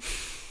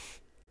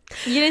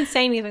 you didn't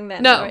say anything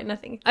then? No, right?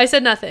 Nothing. I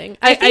said nothing.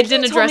 I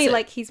didn't address it.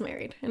 Like he's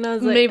married, and I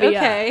was like, maybe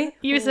okay.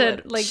 Yeah.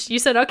 You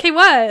said okay.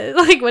 What?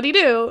 Like what do you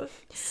do?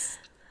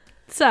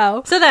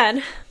 So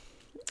then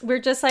we're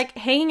just like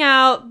hanging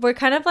out. We're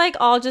kind of like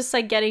all just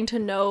like getting to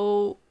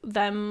know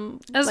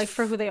them like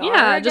for who they are.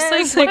 Yeah,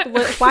 just like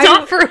why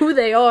not for who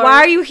they are. Why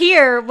are you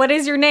here? What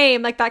is your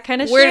name? Like that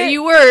kind of shit. Where do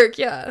you work?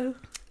 Yeah.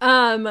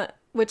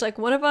 Which like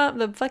one of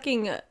the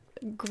fucking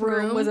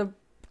groom was a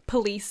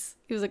police.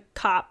 He was a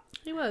cop.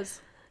 He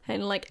was.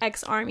 And like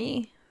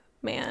ex-army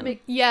man.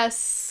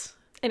 Yes.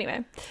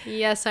 Anyway.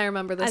 Yes, I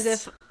remember this.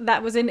 As if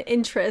that was an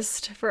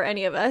interest for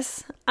any of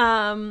us.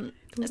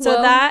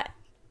 So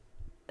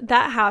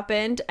that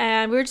happened,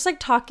 and we were just like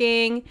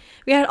talking.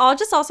 We had all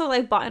just also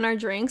like bought in our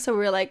drinks, so we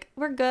were like,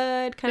 we're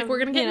good. Kind of, we're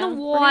gonna get in the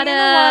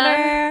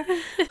water.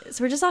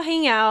 So we're just all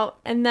hanging out,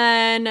 and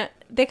then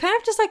they kind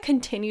of just like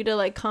continue to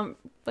like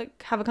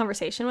have a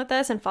conversation with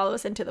us and follow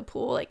us into the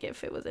pool, like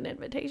if it was an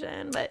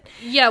invitation. But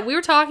yeah, we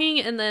were talking,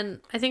 and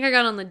then I think I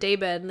got on the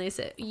daybed, and they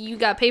said, "You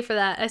got paid for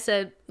that." I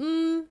said,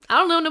 "I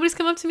don't know. Nobody's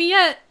come up to me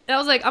yet." And I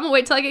was like, "I'm gonna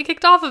wait till I get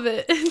kicked off of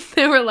it." And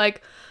they were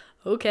like,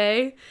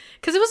 okay,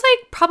 because it was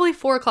like probably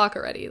 4:00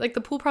 already. Like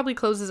the pool probably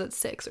closes at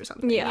 6 or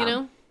something. Yeah, you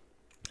know.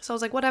 So I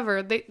was like,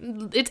 whatever.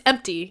 It's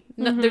empty.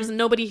 No, there's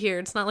nobody here.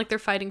 It's not like they're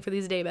fighting for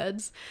these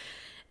daybeds.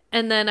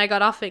 And then I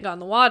got off and got in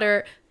the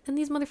water, and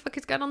these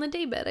motherfuckers got on the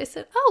daybed. I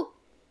said, "Oh,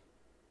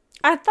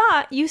 I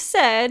thought you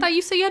said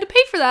you had to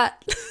pay for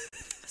that."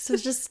 So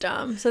it's just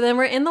dumb. So then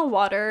we're in the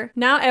water.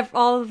 Now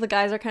all of the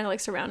guys are kind of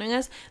like surrounding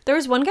us. There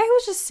was one guy who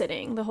was just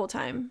sitting the whole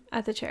time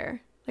at the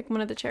chair. Like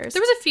one of the chairs.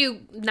 There was a few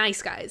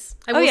nice guys.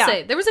 I will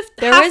say.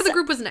 Half of the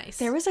group was nice.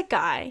 There was a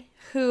guy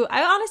who,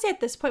 I honestly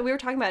at this point, we were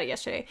talking about it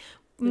yesterday.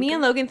 Luca? Me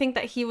and Logan think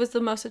that he was the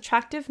most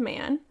attractive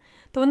man.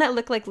 The one that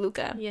looked like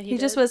Luca. Yeah, he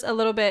just was a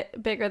little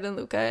bit bigger than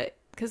Luca.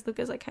 Because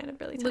Luca's like kind of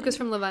really tiny. Luca's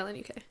from Love Island,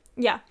 UK.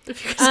 Yeah.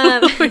 If you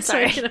guys don't know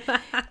sorry.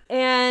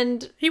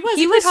 And he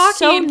was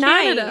so in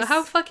nice. Canada.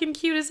 How fucking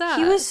cute is that?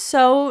 He was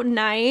so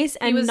nice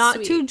and not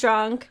sweet. Too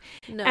drunk.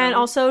 No. And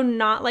also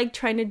not like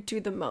trying to do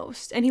the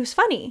most. And he was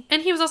funny.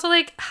 And he was also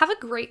like, have a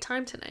great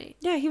time tonight.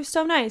 Yeah, he was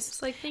so nice.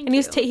 It's like, thank you.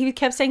 And he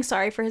kept saying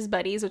sorry for his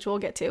buddies, which we'll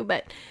get to.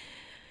 But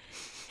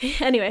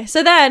anyway,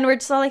 so then we're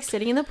just all like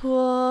sitting in the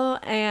pool,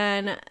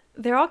 and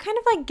they're all kind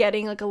of like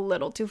getting like a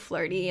little too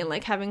flirty and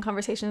like having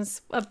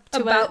conversations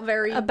about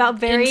very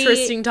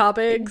interesting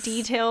topics,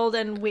 detailed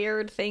and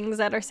weird things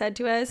that are said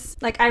to us.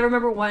 Like I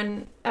remember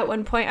at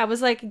one point I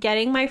was like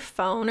getting my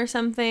phone or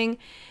something,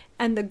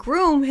 and the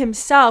groom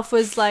himself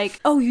was like,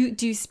 "Oh,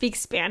 do you speak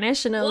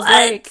Spanish?" And I was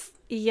like,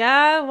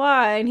 "Yeah,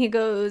 why?" And he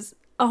goes,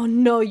 "Oh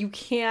no, you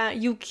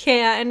can't.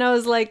 And I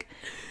was like,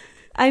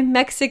 "I'm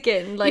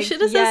Mexican." Like, you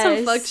should have said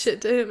some fuck shit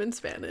to him in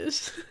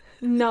Spanish.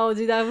 No,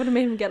 dude, that would have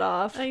made him get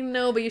off. I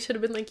know, but you should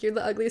have been like, "You're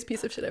the ugliest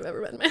piece of shit I've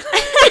ever met in my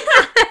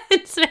life."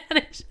 In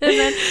Spanish.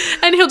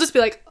 And he'll just be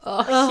like,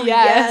 oh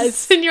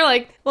yes. And you're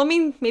like, well, I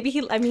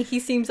mean, he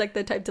seems like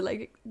the type to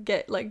like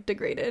get like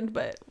degraded,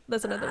 but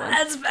that's another one.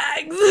 That's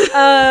facts.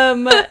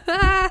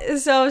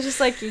 So I was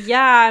just like,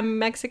 yeah, I'm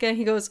Mexican.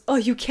 He goes, "Oh,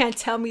 you can't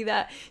tell me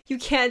that. You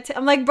can't."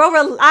 I'm like, bro,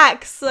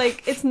 relax.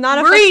 Like, it's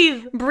not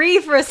breathe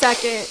breathe for a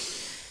second.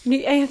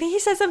 I think he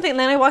said something, and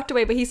then I walked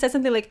away, but he said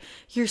something like,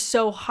 "You're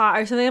so hot"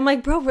 or something. I'm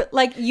like, bro,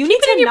 like, you need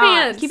to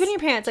not keep it in your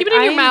pants. Keep like, it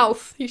in your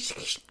mouth.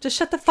 Just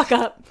shut the fuck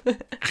up.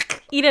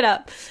 Eat it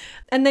up.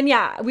 And then,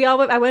 yeah,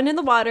 I went in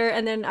the water,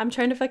 and then I'm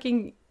trying to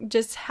fucking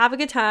just have a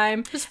good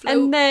time.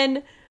 And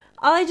then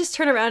I just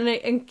turn around,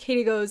 and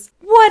Katie goes,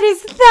 "What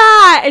is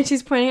that?" And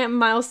she's pointing at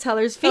Miles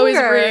Teller's finger.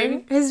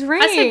 Oh, his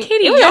ring. I said,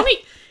 Katie,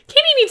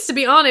 Katie needs to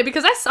be on it,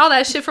 because I saw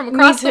that shit from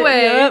across the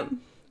way. Yep.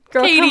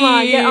 Girl, Katie. Come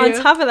on, get on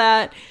top of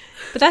that.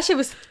 But that shit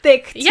was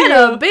thick, too.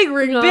 Yeah, a big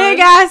ring on. Big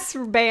ass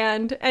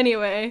band.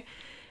 Anyway.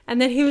 And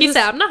then he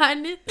said, "I'm not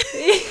hiding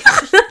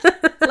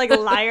it." Like a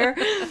liar.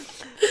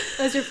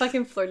 As you're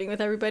fucking flirting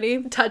with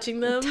everybody. Touching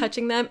them.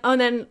 Oh,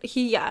 and then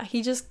he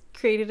just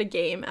created a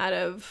game out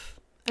of...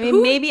 I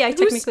mean, maybe I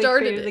technically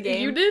created the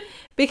game. You did?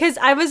 Because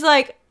I was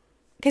like...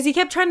 Because he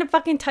kept trying to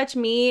fucking touch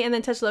me, and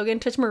then touch Logan,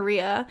 touch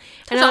Maria.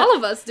 Touch all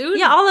of us, dude.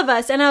 Yeah, all of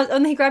us.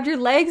 And he grabbed your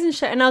legs and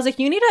shit. And I was like,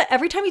 you need to...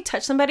 Every time you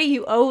touch somebody,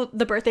 you owe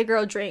the birthday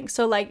girl a drink.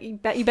 So, like,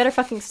 you better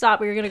fucking stop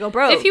or you're gonna go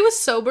broke. If he was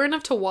sober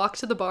enough to walk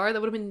to the bar, that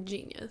would have been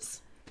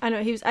genius. I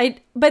know, he was...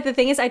 But the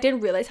thing is, I didn't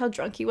realize how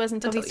drunk he was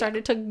until he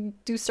started to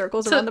do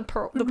circles around the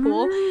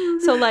pool.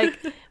 So, like,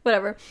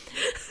 whatever.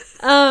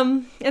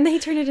 And then he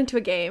turned it into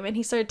a game, and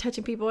he started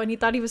touching people, and he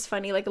thought he was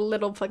funny, like a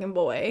little fucking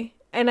boy.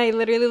 And I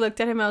literally looked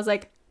at him, and I was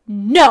like...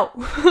 No.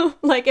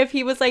 Like, if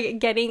he was like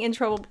getting in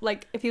trouble,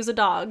 like if he was a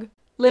dog,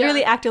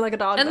 literally acting like a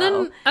dog. And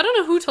then I don't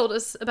know who told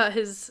us about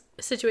his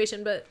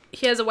situation, but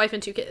he has a wife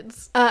and 2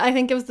 kids. I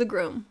think it was the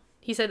groom.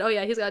 He said, "Oh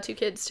yeah, he's got 2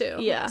 kids too."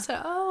 Yeah.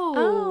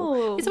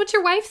 So he said, "What's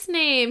your wife's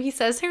name?" He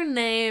says her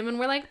name, and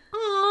we're like,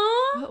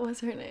 "Aw." What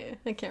was her name?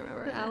 I can't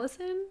remember.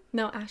 Allison?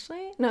 No,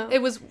 Ashley? No,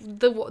 it was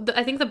the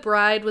I think the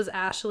bride was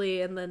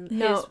Ashley, and then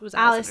his was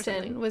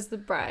Allison was the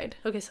bride.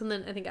 Okay, so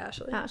then I think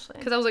Ashley.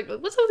 Because I was like,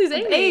 "What's all these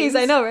A's?"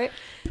 I know, right?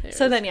 Anyways.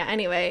 So then, yeah.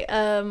 Anyway,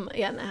 and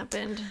that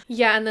happened.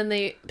 Yeah, and then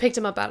they picked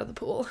him up out of the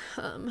pool.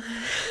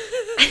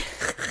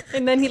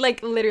 And then he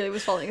like literally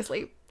was falling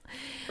asleep.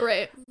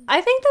 Right.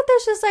 I think that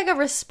there's just like a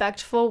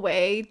respectful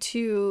way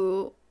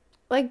to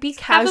like be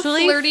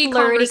casually flirty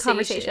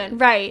conversation.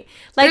 Right.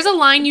 Like, there's a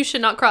line you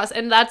should not cross,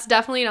 and that's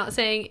definitely not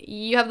saying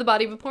you have the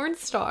body of a porn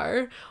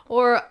star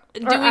or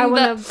I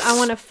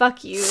want to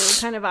fuck you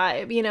kind of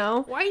vibe, you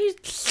know? Why are you...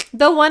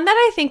 The one that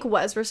I think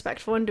was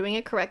respectful and doing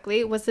it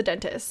correctly was the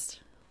dentist.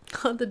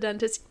 Oh, the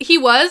dentist. He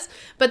was,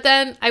 but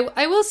then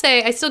I will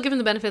say I still give him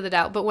the benefit of the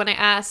doubt, but when I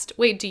asked,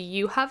 "Wait, do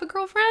you have a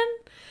girlfriend?"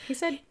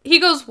 He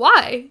goes,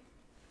 "Why?"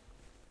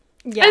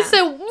 Yeah. I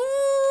said,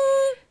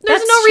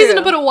 there's no reason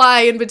to put a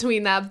Y in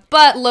between that.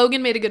 But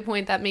Logan made a good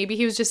point that maybe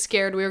he was just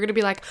scared we were going to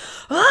be like,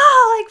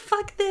 "Oh, like,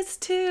 fuck this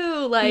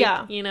too." Like,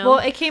 yeah. You know? Well,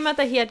 it came out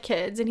that he had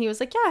kids, and he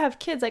was like, "Yeah, I have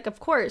kids." Like, of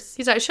course.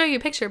 He's like, "I'll show you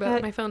a picture,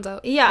 but my phone's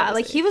out." Yeah,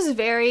 obviously. Like, he was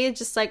very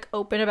just, like,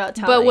 open about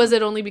telling. But was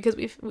it only because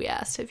we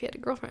asked if he had a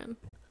girlfriend?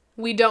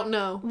 We don't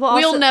know. Well,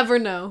 we'll never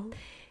know.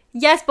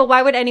 Yes, but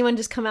why would anyone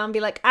just come out and be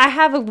like, "I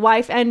have a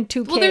wife and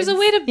 2 kids"? Well, there's a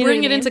way to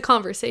bring it into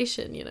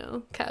conversation, you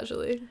know,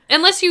 casually.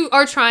 Unless you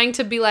are trying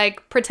to be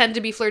like, pretend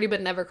to be flirty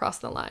but never cross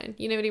the line.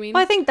 You know what I mean?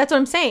 Well, I think that's what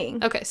I'm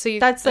saying. Okay, so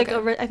that's like,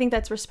 I think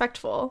that's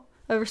respectful.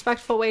 A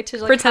respectful way to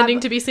like pretending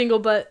to be single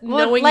but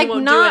knowing like, you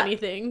won't do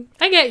anything.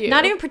 I get you.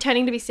 Not even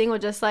pretending to be single,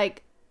 just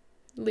like...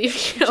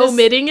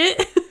 omitting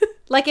it?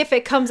 Like, if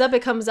it comes up,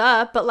 it comes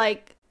up, but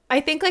like... I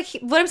think, like,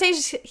 what I'm saying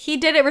is he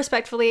did it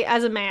respectfully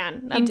as a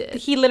man. He did.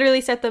 He literally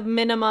set the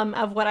minimum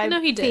of what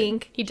he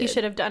think he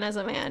should have done as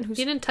a man. He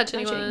didn't touch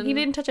anyone. He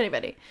didn't touch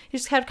anybody. He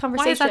just had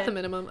conversation. Why is that the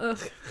minimum? Ugh.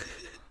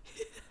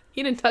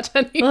 He didn't touch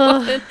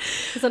anyone.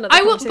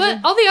 I will, but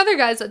all the other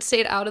guys that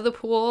stayed out of the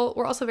pool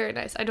were also very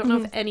nice. I don't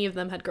know if any of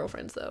them had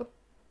girlfriends, though.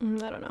 I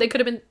don't know. They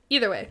could have been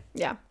either way.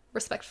 Yeah.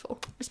 Respectful.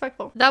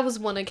 That was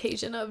one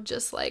occasion of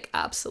just like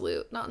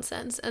absolute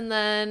nonsense. And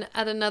then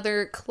at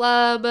another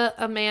club,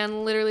 a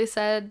man literally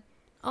said,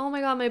 "Oh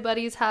my god, my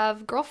buddies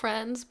have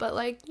girlfriends, but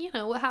like, you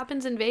know, what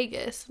happens in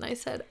Vegas?" And I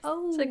said,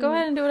 "Oh, so go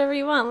ahead and do whatever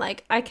you want.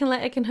 Like, I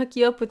can hook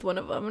you up with one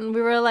of them." And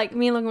we were like,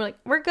 me and Logan were like,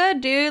 "We're good,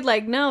 dude.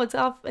 Like, no, it's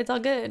all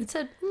good." I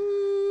said,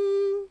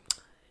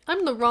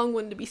 "I'm the wrong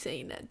one to be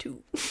saying that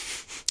too."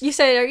 You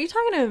said, "Are you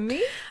talking to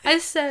me?" I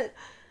said,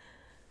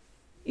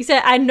 "You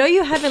said, I know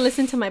you haven't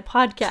listened to my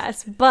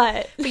podcast,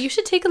 but you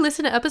should take a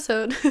listen to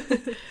episode."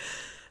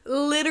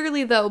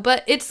 Literally though,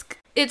 but it's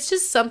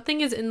just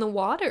something is in the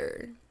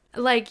water.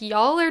 Like,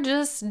 y'all are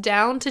just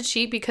down to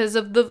cheat because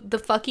of the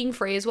fucking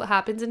phrase, "What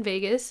happens in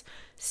Vegas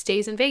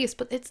stays in Vegas,"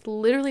 but it's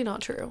literally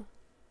not true.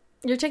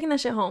 You're taking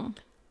that shit home.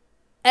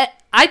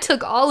 I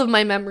took all of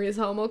my memories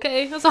home,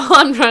 okay? That's all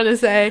I'm trying to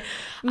say.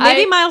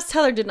 Maybe Miles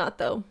Teller did not,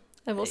 though.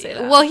 I will say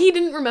that. Well, he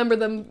didn't remember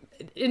them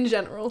in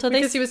general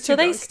because he was too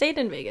drunk. They stayed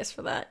in Vegas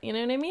for that. You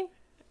know what I mean?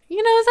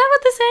 You know, is that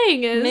what the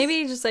saying is? Maybe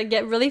you just, like,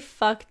 get really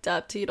fucked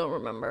up till you don't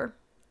remember.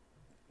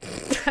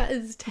 That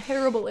is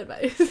terrible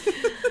advice.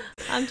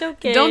 I'm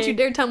joking. Don't you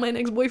dare tell my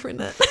next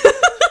boyfriend that.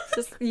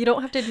 You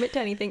don't have to admit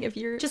to anything if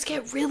you're... Just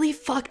get really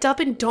fucked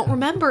up and don't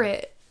remember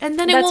it. And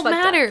then it won't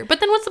matter. But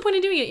then what's the point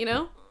of doing it, you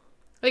know?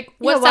 Like,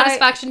 what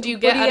satisfaction do you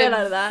get out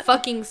of that?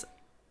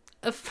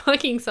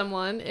 Fucking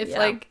someone if,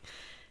 like,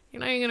 You're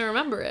not even gonna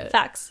remember it.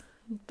 Facts.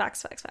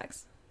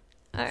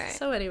 All right.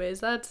 So anyways,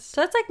 that's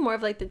like more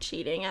of like the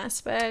cheating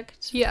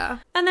aspect. Yeah.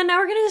 And then now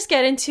we're gonna just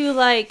get into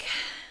like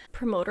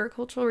promoter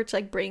culture, which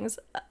like brings,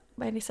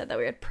 I said that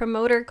weird,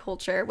 promoter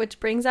culture, which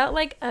brings out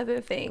like other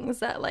things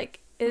that like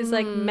is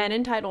like men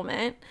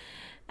entitlement,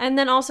 and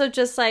then also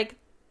just like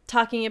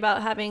talking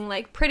about having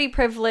like pretty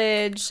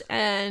privilege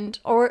and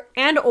or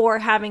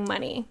having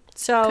money.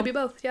 So could be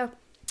both. Yeah.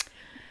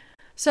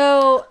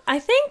 So I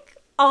think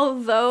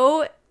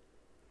although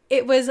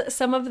it was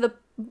some of the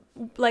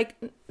like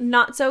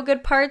not so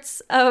good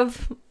parts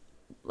of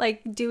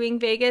like doing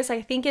Vegas,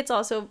 I think it's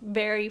also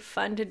very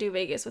fun to do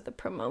Vegas with a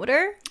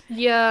promoter.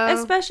 Yeah.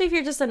 Especially if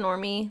you're just a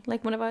normie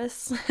like one of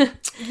us.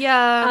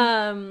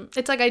 Yeah.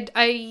 It's like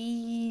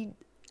I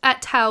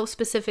at Tao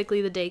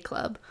specifically, the day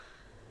club.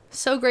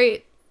 So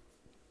great.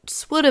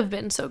 Just would have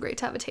been so great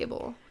to have a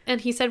table.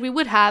 And he said we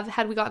would have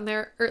had we gotten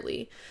there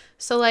early.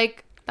 So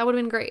like that would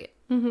have been great.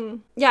 Mm-hmm.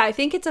 Yeah, I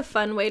think it's a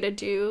fun way to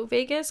do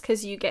Vegas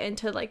because you get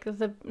into like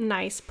the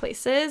nice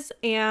places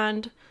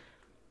and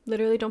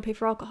literally don't pay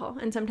for alcohol,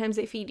 and sometimes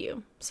they feed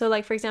you. So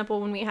like for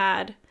example, when we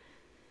had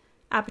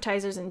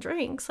appetizers and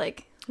drinks,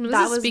 like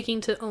that was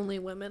speaking to only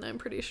women, I'm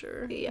pretty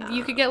sure. Yeah,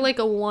 you could get like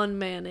a one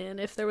man in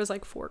if there was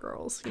like 4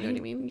 girls. You know what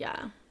I mean?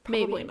 Yeah,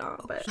 probably maybe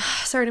not. But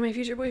sorry to my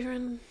future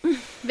boyfriend.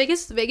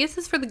 Vegas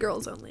is for the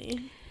girls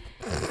only.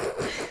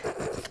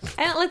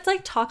 And let's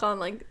like talk on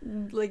like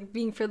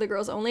being for the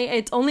girls only.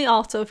 It's only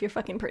also if you're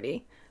fucking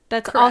pretty.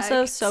 That's Correct.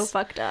 Also so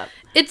fucked up.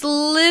 It's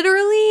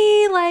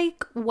literally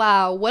like,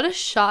 wow, what a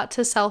shot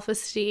to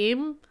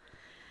self-esteem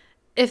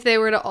if they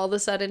were to all of a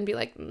sudden be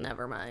like,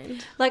 never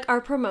mind. Like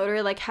our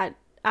promoter like had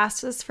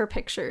asked us for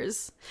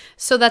pictures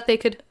so that they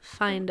could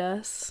find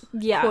us.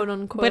 Yeah. Quote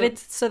unquote. But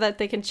it's so that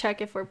they can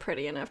check if we're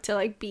pretty enough to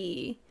like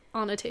be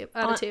at a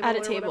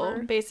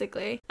table,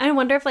 basically. I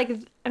wonder if like,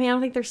 I mean, I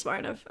don't think they're smart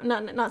enough,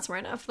 not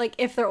smart enough, like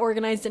if they're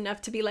organized enough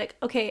to be like,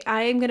 okay,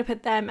 I'm gonna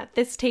put them at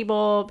this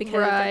table because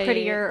they're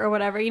prettier or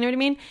whatever, you know what I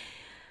mean?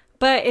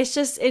 But it's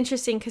just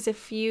interesting because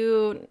if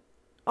you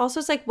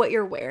also, it's like what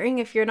you're wearing.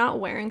 If you're not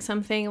wearing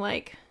something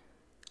like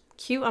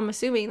cute, I'm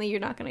assuming that you're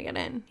not gonna get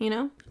in, you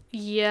know?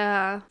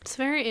 Yeah, it's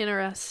very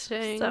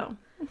interesting. So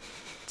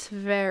it's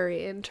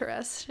very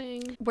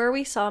interesting where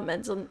we saw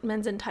men's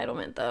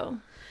entitlement though,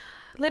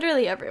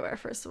 literally everywhere.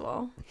 First of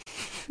all,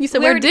 you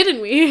said where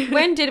didn't we?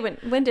 when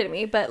didn't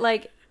we? But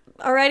like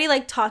already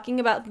like talking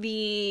about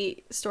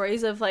the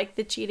stories of like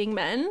the cheating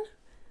men,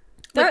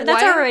 like,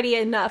 that's already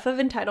enough of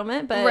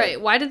entitlement. But right,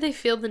 why did they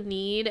feel the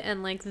need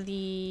and like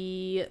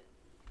the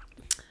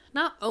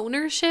not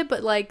ownership,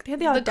 but like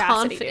the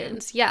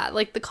confidence? Yeah,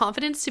 like the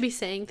confidence to be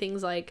saying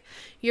things like,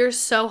 "You're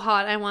so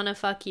hot, I want to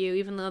fuck you,"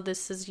 even though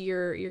this is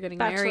you're getting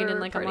married in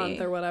like a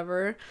month or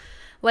whatever.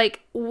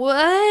 Like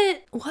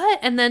what?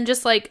 And then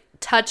just like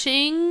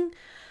touching,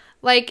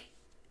 like,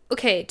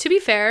 okay, to be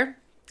fair,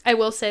 I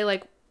will say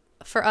like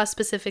for us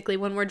specifically,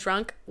 when we're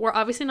drunk, we're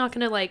obviously not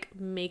gonna like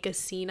make a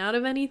scene out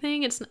of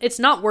anything. It's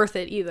not worth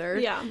it either.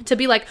 Yeah. To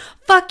be like,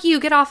 fuck you,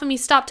 get off of me,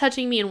 stop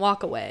touching me, and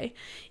walk away.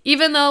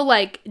 Even though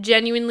like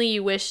genuinely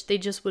you wish they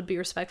just would be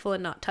respectful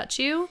and not touch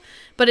you,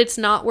 but it's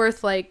not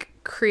worth like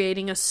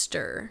creating a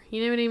stir.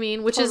 You know what I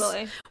mean? Which is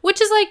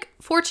like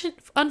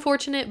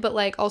unfortunate, but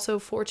like also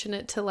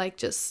fortunate to like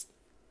just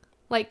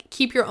like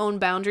keep your own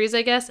boundaries,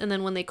 I guess. And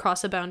then when they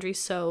cross a boundary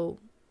so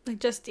like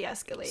just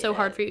de-escalate so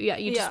hard it. for you,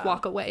 you just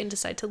walk away and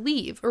decide to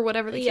leave or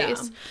whatever the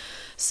case.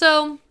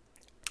 So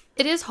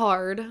it is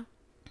hard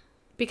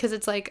because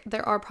it's like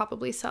there are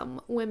probably some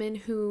women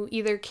who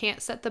either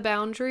can't set the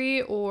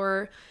boundary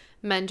or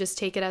men just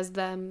take it as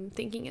them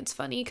thinking it's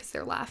funny because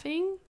they're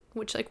laughing,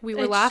 which like we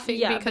were laughing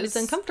because but it's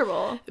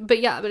uncomfortable. But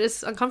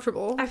it's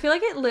uncomfortable. I feel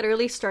like it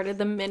literally started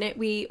the minute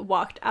we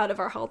walked out of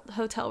our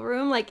hotel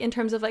room, like in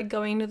terms of like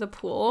going to the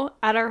pool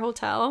at our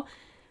hotel.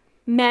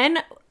 Men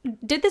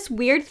did this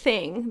weird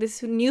thing,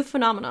 this new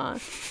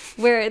phenomenon,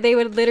 where they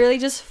would literally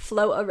just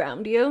float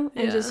around you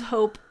and just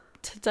hope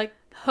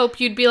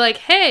you'd be like,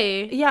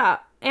 hey. Yeah.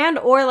 And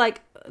or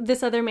like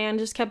this other man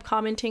just kept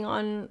commenting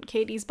on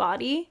Katie's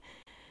body.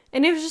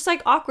 And it was just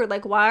like awkward.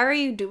 Like, why are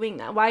you doing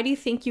that? Why do you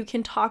think you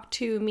can talk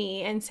to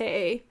me and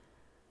say...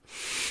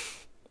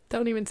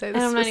 Don't even say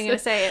this. I'm not even going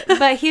to say it.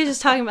 But he was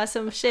just talking about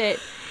some shit.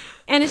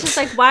 And it's just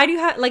like, why do you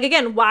have... Like,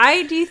 again,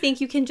 why do you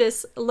think you can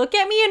just look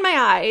at me in my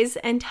eyes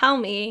and tell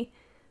me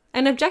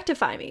and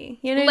objectify me?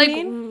 You know what I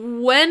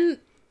mean?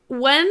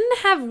 When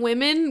have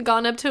women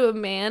gone up to a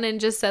man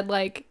and just said,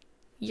 like,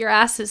 your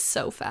ass is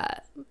so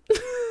fat?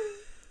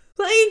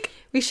 Like...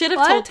 We should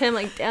have told him,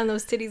 like, damn,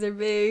 those titties are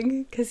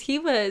big. Because he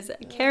was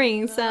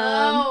carrying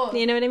some.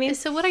 You know what I mean?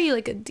 So what are you,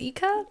 like a D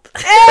cup?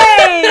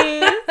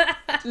 Hey!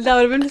 That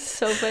would have been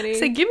so funny.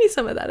 Say, give me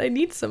some of that. I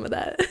need some of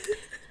that.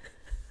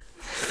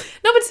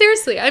 No, but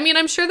seriously. I mean,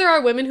 I'm sure there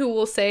are women who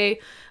will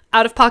say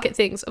out-of-pocket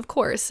things. Of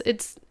course.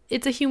 It's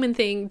a human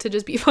thing to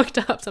just be fucked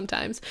up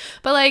sometimes.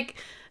 But, like,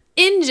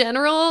 in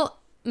general,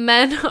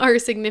 men are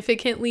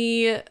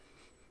significantly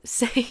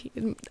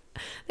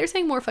they're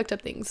saying more fucked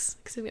up things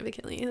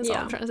significantly. That's all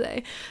I'm trying to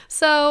say.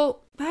 So,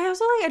 but I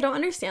also, like, I don't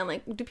understand,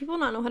 like, do people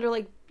not know how to,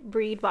 like,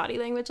 read body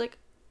language? Like,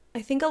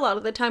 I think a lot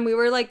of the time we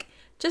were, like,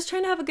 just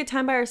trying to have a good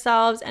time by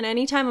ourselves, and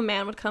anytime a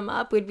man would come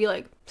up, we'd be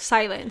like,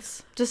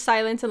 silence, just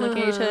silence, and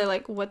looking at each other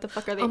like, what the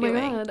fuck are they doing?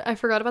 Oh my god, I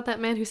forgot about that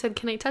man who said,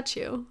 "Can I touch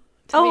you?"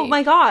 Oh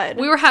my god,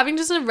 we were having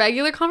just a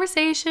regular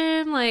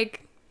conversation,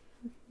 like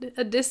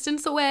a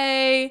distance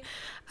away.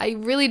 I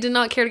really did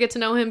not care to get to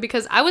know him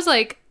because I was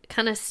like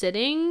kind of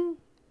sitting,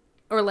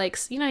 or like,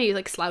 you know, you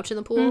like slouch in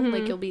the pool,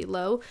 like you'll be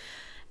low.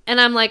 And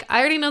I'm like,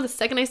 I already know the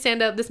second I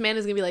stand up, this man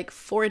is going to be like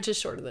 4 inches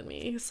shorter than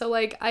me. So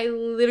like, I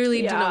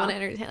literally do not want to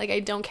entertain. Like, I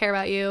don't care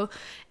about you.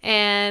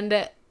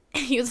 And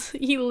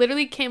he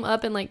literally came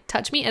up and like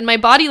touched me. And my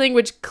body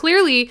language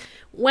clearly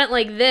went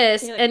like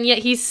this. Like, and yet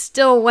he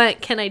still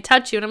went, "Can I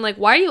touch you?" And I'm like,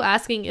 why are you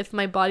asking if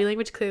my body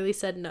language clearly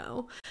said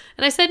no?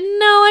 And I said,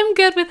 no, I'm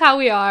good with how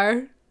we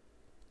are.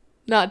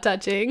 Not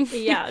touching.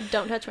 Yeah,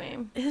 don't touch me.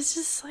 It's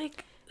just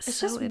like, it's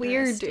so just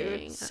weird,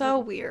 dude. So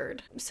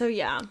weird. So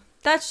yeah.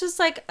 That's just,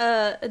 like,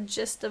 a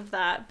gist of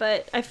that.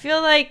 But I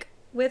feel like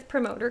with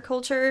promoter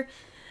culture,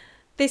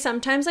 they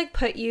sometimes, like,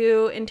 put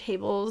you in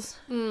tables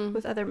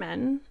with other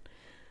men.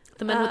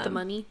 The men with the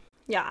money.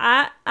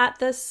 Yeah. At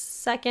the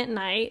second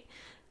night,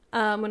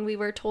 when we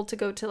were told to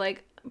go to,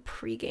 like,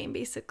 pregame,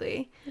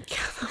 basically.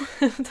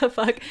 What the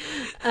fuck?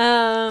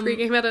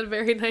 Pregame at a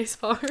very nice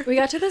bar. We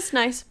got to this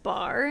nice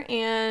bar,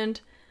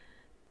 and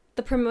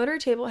the promoter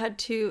table had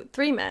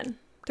 3 men.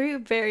 3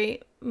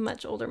 very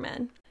much older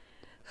men.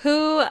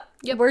 Who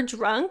were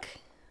drunk.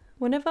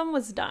 One of them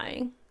was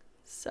dying.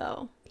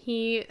 So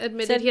he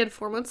admitted he had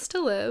 4 months to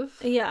live.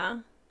 Yeah.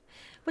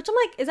 Which I'm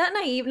like, is that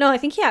naive? No, I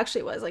think he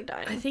actually was like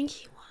dying. I think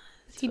he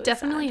was. He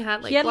definitely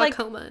had like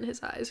glaucoma in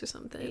his eyes or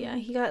something. Yeah,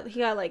 he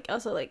got like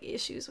also like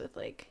issues with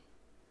like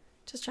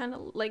just trying to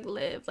like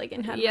live, like,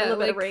 and had a little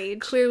bit of rage.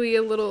 Clearly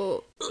a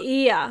little.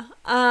 Yeah.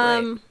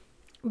 Right.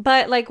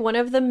 But like one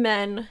of the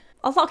men.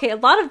 Okay, a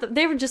lot of them,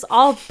 they were just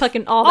all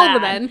fucking all the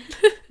men.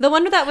 The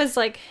one that was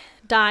like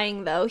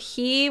dying though,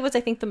 he was,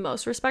 I think, the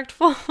most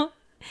respectful.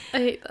 I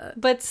hate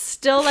that. But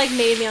still, like,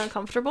 made me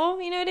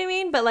uncomfortable, you know what I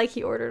mean? But, like,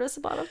 he ordered us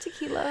a bottle of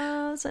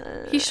tequila.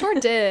 He sure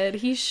did.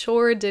 He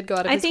sure did go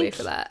out of his way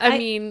for that. I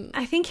mean...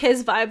 I think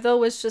his vibe, though,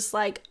 was just,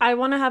 like, I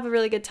want to have a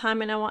really good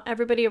time, and I want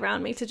everybody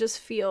around me to just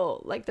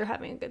feel like they're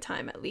having a good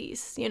time, at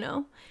least, you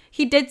know?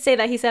 He did say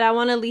that. He said, I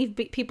want to leave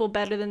people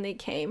better than they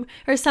came,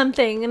 or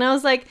something. And I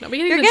was like... No, but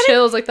you're getting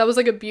chills. Like, that was,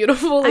 like, a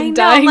beautiful, like,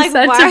 dying like,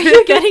 sentiment. Why are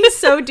you getting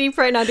so deep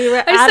right now, dude? We're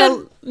at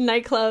a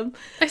nightclub.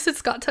 I said,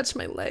 Scott touched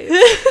my life.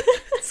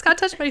 Scott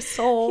touched my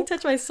soul. He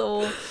touched my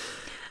soul.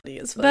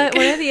 But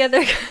one of the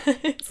other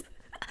guys...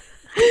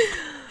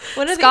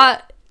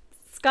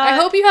 Scott, I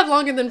hope you have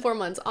longer than 4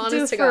 months,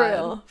 honest to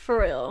God.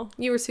 For real.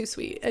 You were so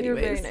sweet. Anyways. You were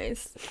very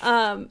nice.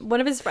 One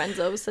of his friends,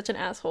 though, was such an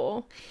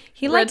asshole.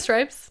 He Red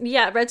Stripes?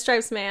 Yeah, Red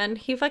Stripes, man.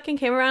 He fucking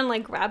came around and,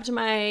 like, grabbed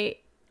my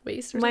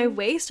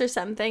waist or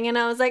something, and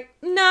I was like,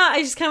 no.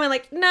 I just kind of went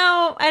like,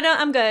 no,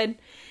 I'm good.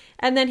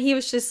 And then he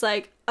was just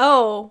like,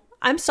 oh,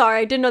 I'm sorry,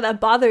 I didn't know that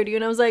bothered you.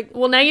 And I was like,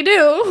 well, now you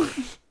do.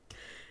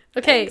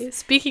 Okay, thanks.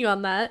 Speaking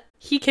on that,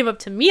 he came up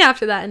to me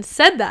after that and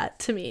said that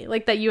to me,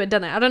 like that you had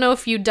done it. I don't know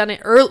if you'd done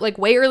it like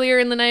way earlier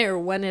in the night or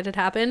when it had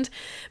happened,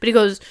 but he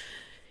goes,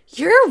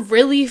 "You're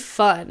really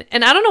fun."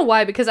 And I don't know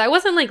why, because I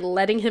wasn't like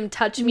letting him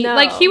touch me. No.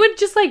 Like he would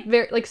just like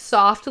very like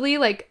softly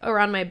like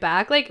around my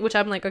back, like, which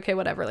I'm like, okay,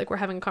 whatever. Like we're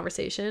having a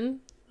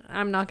conversation.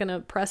 I'm not gonna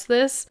press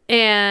this.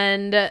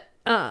 And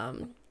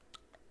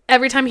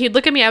every time he'd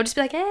look at me, I would just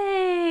be like,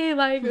 hey,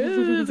 like,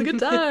 it's a good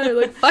time.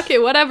 Like, fuck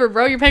it, whatever,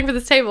 bro. You're paying for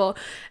this table.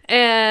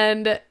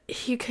 And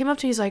he came up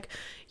to me. He's like,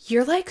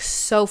 you're, like,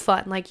 so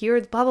fun. Like, you're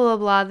blah, blah, blah,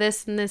 blah,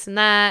 this and this and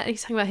that. And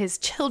he's talking about his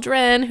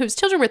children, whose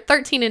children were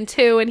 13 and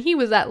 2, and he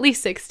was at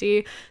least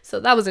 60. So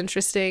that was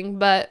interesting.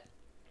 But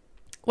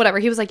whatever.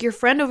 He was like, your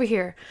friend over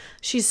here,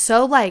 she's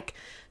so, like,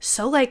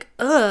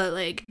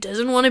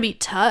 doesn't want to be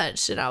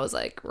touched. And I was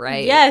like,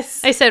 right.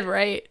 Yes. I said,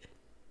 right.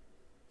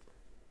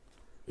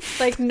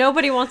 Like,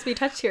 nobody wants to be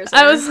touched here. Sir.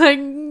 I was like,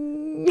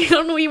 I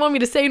don't know what you want me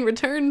to say in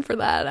return for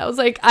that. I was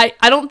like, I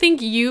don't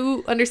think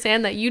you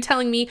understand that you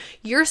telling me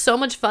you're so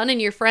much fun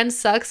and your friend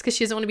sucks because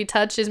she doesn't want to be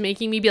touched is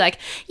making me be like,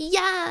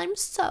 yeah, I'm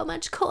so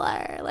much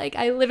cooler. Like,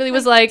 I literally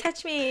was like,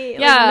 touch me.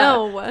 Yeah. Like,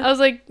 no. I was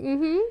like,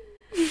 mm-hmm.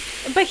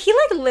 But he,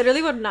 like,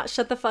 literally would not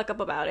shut the fuck up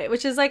about it,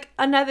 which is, like,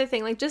 another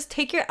thing. Like, just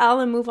take your L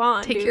and move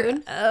on,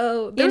 dude.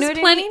 There's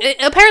plenty. I mean?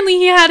 Apparently,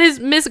 he had his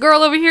Miss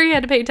Girl over here he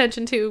had to pay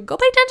attention to. Go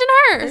pay attention to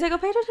her. I was like, go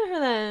pay attention to her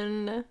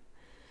then.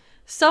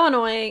 So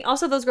annoying.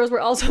 Also, those girls were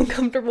also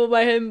uncomfortable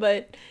by him,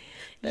 but...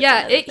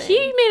 Yeah, he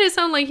made it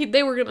sound like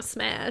they were gonna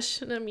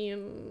smash. And I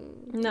mean...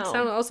 No. It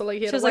sounded also like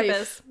he had a wife. Like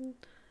this.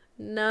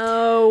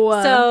 No.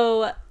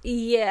 So,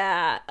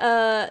 yeah.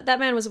 That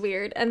man was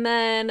weird. And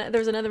then there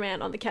was another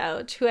man on the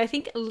couch who I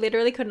think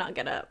literally could not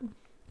get up.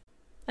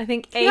 I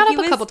think he got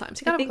up a couple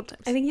times. I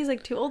think he's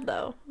like too old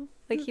though.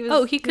 Like he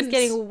was he was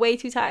getting way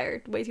too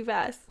tired, way too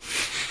fast.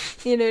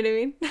 You know what I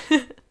mean?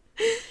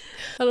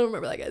 I don't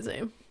remember that guy's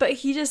name. But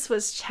he just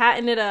was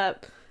chatting it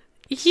up.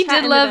 He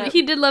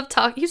did love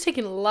talk. He was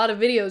taking a lot of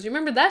videos. You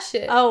remember that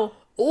shit? Oh,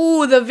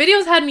 the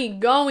videos had me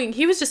going.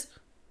 He was just.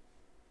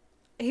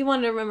 He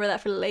wanted to remember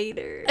that for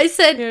later. I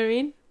said, you know what I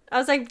mean? I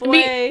was like,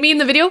 boy, me in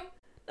the video.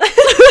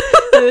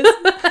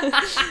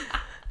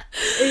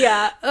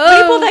 Yeah. When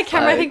he pulled that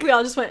camera, I think we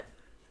all just went.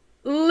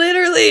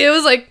 Literally, it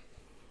was like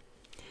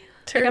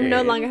I'm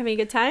no longer having a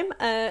good time.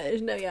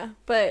 No, yeah,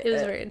 but it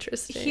was very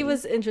interesting. He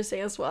was interesting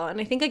as well, and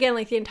I think again,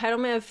 like the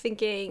entitlement of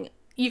thinking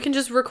you can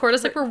just record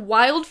us like we're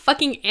wild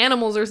fucking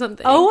animals or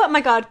something. Oh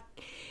my god!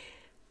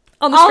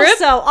 On the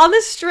strip? Also, on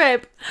the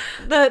strip,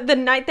 the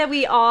night that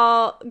we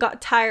all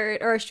got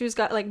tired, or our shoes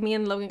got like me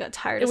and Logan got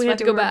tired, and we had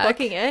to go back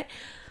booking it.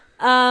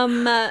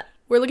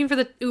 We're looking for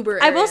the Uber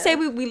area. I will say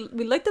we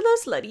looked a little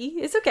slutty.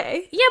 It's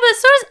okay. Yeah, but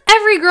so does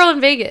every girl in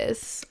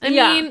Vegas. I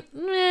mean,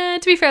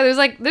 to be fair,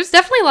 there's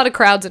definitely a lot of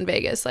crowds in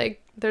Vegas.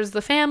 Like, there's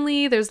the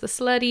family, there's the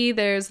slutty,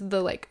 there's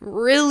the like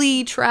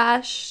really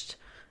trashed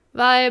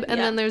vibe, and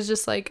then there's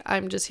just like,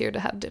 I'm just here to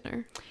have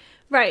dinner.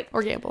 Right.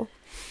 Or gamble.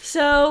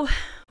 So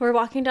we're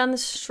walking down the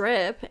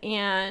strip,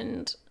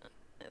 and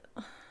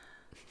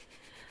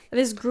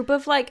this group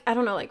of like, I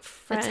don't know, like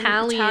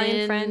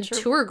Italian French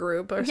tour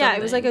group or something. Yeah,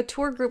 it was like a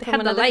tour group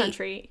from another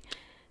country.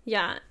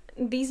 Yeah.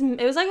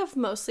 It was like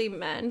mostly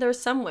men. There were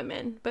some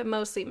women, but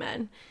mostly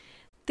men.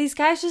 These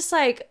guys just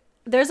like,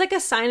 there's like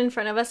a sign in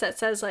front of us that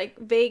says like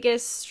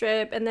Vegas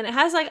Strip, and then it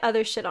has like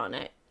other shit on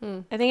it.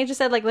 I think it just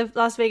said like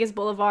Las Vegas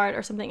Boulevard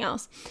or something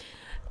else.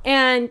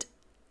 And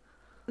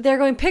they're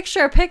going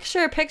picture,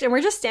 and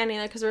we're just standing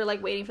there because we're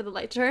like waiting for the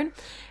light to turn.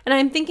 And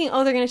I'm thinking,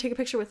 oh, they're gonna take a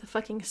picture with a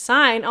fucking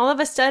sign. All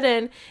of a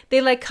sudden, they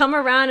like come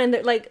around and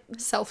they're like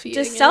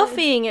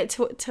selfieing it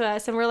to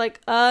us, and we're like,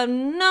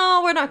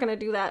 no, we're not gonna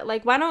do that.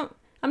 Like, I'm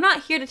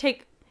not here to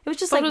take. It was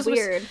just like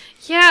weird.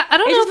 Yeah, I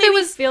don't know if it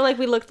was feel like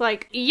we looked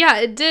like. Yeah,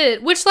 it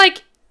did. Which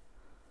like,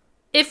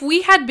 if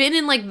we had been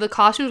in like the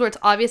costumes where it's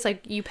obvious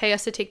like you pay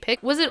us to take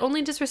pics, was it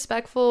only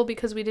disrespectful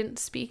because we didn't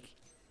speak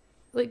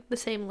like the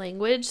same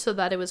language, so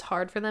that it was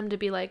hard for them to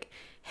be like,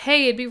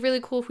 hey, it'd be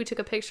really cool if we took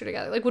a picture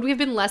together? Like, would we have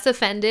been less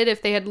offended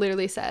if they had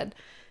literally said,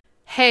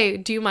 hey,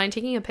 do you mind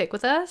taking a pic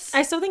with us?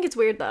 I still think it's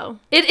weird though.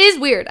 It is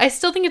weird. I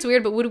still think it's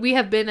weird, but would we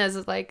have been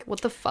as like,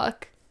 what the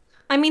fuck?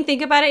 I mean,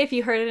 think about it. If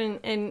you heard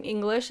it in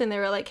English and they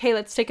were like, hey,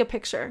 let's take a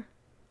picture.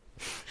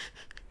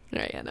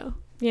 Right, yeah, no.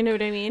 You know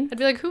what I mean? I'd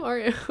be like, who are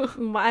you?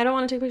 I don't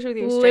want to take pictures with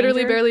you, stranger.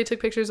 Literally barely took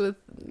pictures with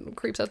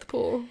creeps at the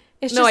pool.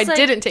 I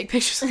didn't take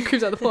pictures with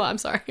creeps at the pool. I'm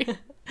sorry.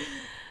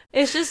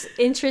 It's just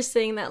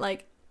interesting that,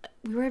 like,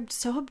 we were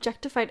so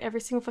objectified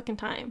every single fucking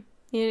time.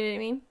 You know what I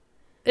mean?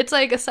 It's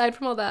like, aside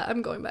from all that,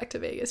 I'm going back to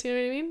Vegas. You know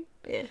what I mean?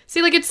 Yeah.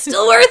 See, like, it's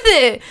still worth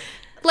it.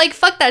 Like,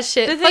 fuck that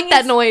shit. Fuck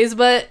that noise.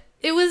 But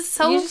it was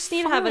so You just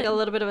need to have, like, a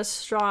little bit of a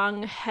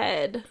strong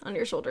head on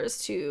your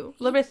shoulders to...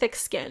 A little bit of thick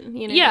skin,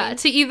 you know what I mean?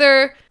 To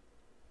either,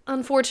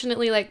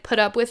 unfortunately, like, put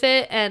up with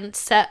it and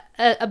set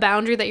a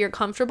boundary that you're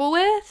comfortable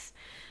with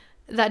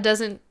that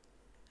doesn't...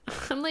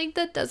 I'm like,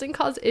 that doesn't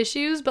cause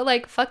issues, but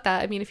like, fuck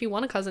that. I mean, if you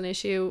want to cause an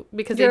issue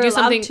because they do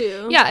something,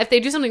 if they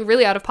do something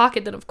really out of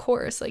pocket, then of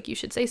course, like, you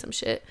should say some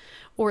shit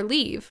or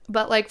leave.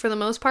 But like, for the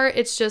most part,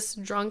 it's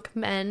just drunk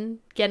men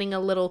getting a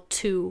little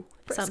too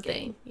frisky.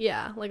 Something.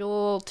 Yeah, like a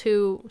little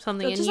too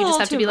something, and you just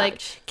have to be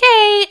like,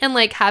 okay, and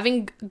like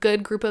having a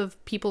good group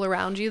of people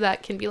around you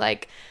that can be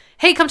like,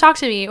 hey, come talk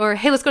to me, or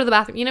hey, let's go to the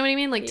bathroom. You know what I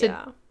mean? Like,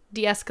 to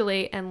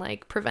de-escalate and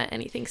like prevent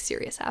anything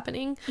serious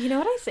happening. You know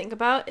what I think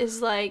about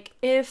is like,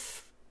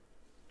 if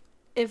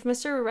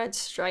Mr. Red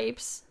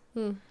Stripes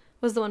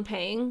was the one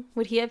paying,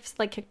 would he have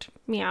like kicked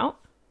me out?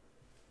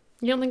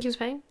 You don't think he was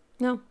paying?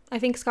 No, I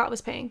think Scott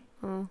was paying.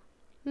 Oh.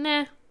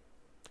 Nah.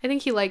 I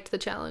think he liked the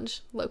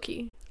challenge,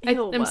 low-key.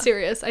 I'm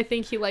serious. I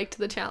think he liked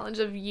the challenge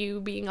of you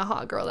being a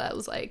hot girl that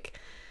was like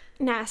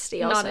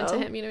nasty also. Not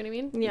into him, you know what I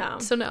mean? Yeah.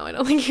 So no, I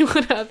don't think he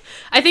would have.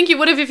 I think he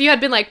would have if you had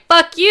been like,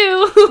 fuck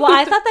you. Well,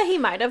 I thought that he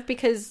might have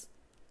because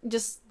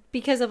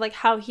of like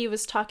how he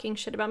was talking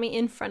shit about me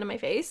in front of my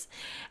face.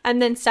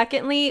 And then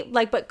secondly,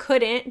 like, but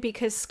couldn't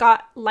because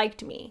Scott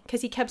liked me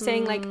because he kept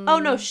saying like, oh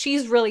no,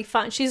 she's really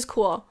fun, she's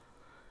cool.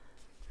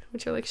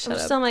 Which are like, shut up.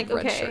 So I'm like,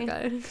 red shirt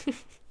guy.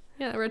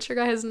 Yeah, red shirt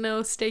guy has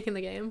no stake in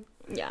the game.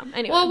 Yeah,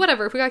 anyway. Well,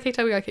 whatever. If we got kicked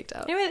out, we got kicked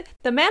out. Anyway,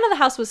 the man of the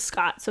house was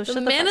Scott, so shut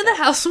the fuck up. The man of the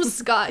house was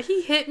Scott.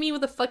 He hit me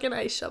with a fucking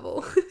ice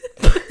shovel.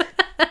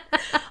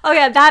 Oh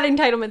yeah, that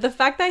entitlement. The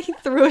fact that he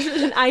threw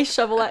an ice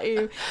shovel at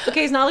you.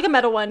 Okay, it's not like a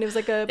metal one. It was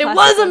like a plastic. It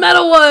was a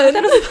metal one.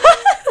 Okay,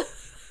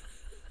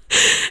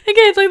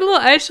 it's like the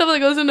little ice shovel that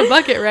goes in a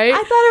bucket, right? I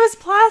thought it was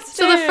plastic.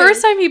 So the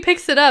first time he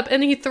picks it up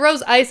and he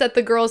throws ice at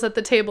the girls at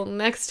the table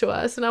next to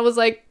us, and I was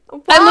like,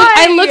 why?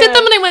 I looked at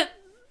them and I went,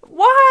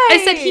 why?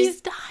 I said,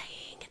 he's dying.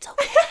 It's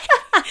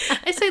okay.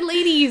 I said,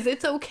 ladies,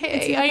 it's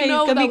okay. I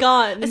know. He's gonna be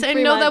gone. I said,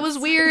 I know that was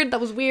weird.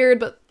 That was weird,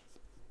 but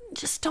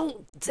just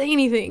don't say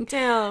anything.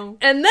 Damn.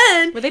 And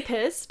then were they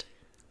pissed?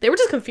 They were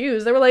just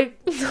confused. They were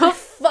like, the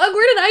fuck,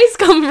 where did ice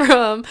come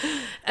from?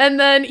 And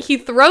then he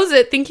throws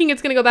it thinking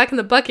it's gonna go back in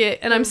the bucket,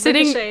 and I'm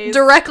sitting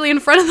directly in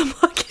front of the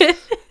bucket.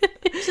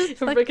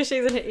 Like,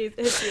 ricochets and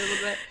hits you a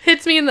little bit.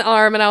 Hits me in the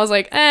arm, and I was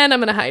like, and I'm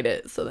gonna hide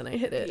it. So then I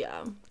hit it.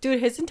 Yeah. Dude,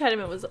 his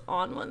entitlement was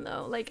on one,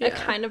 though. Like, I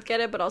kind of get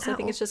it, but also I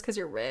think it's just because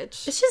you're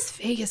rich. It's just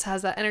Vegas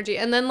has that energy.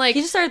 And then, like...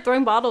 He just started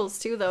throwing bottles,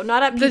 too, though.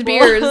 Not at people. The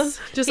beers.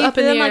 Just up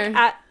in the air.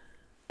 Like,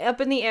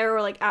 up in the air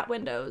or, like, at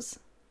windows.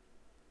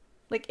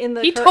 Like, in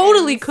the He curtains.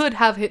 totally could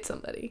have hit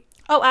somebody.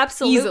 Oh,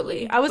 absolutely.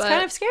 Easily. I was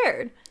kind of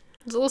scared.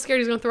 I was a little scared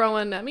he was going to throw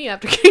one at me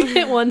after getting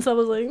hit once. I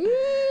was like,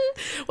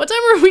 what time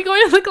are we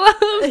going to the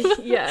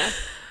club? Yeah.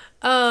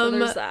 So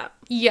there's that.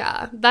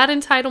 Yeah. That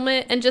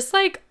entitlement. And just,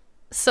 like,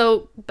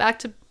 so back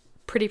to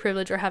pretty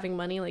privilege or having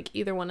money, like,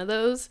 either one of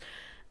those.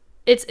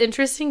 It's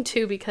interesting,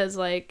 too, because,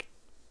 like,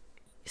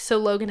 so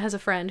Logan has a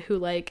friend who,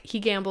 like, he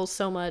gambles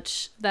so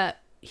much that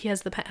he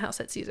has the penthouse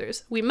at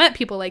Caesars. We met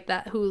people like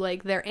that who,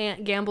 like, their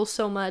aunt gambles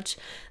so much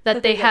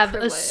that they have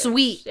a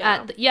suite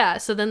at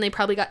so then they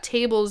probably got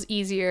tables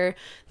easier.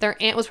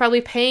 Their aunt was probably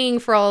paying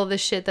for all of the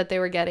shit that they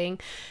were getting.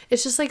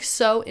 It's just, like,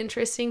 so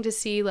interesting to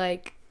see,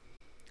 like,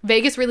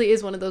 Vegas really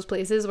is one of those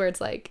places where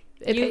it's like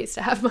it pays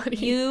to have money.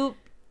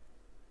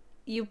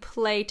 You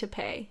play to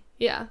pay.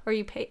 Yeah. Or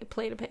you play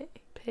to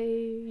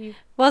pay.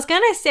 Well, I was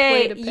gonna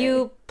say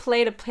you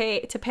play to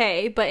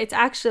pay, but it's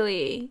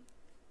actually...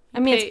 I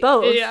mean, it's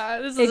both.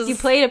 Yeah. You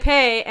play to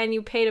pay and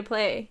you pay to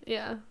play.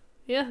 Yeah.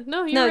 Yeah.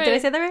 No, you're right. Did I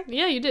say that right?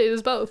 Yeah, you did. It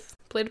was both.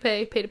 Play to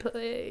pay to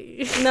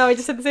play. No, I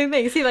just said the same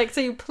thing. See, like,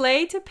 so you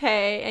play to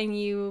pay and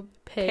you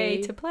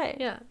pay to play.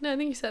 Yeah. No, I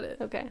think you said it.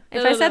 Okay.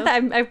 If I said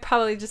that, I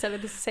probably just said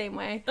it the same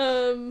way.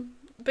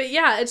 But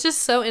yeah, it's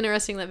just so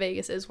interesting that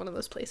Vegas is one of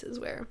those places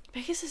where...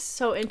 Vegas is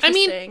so interesting. I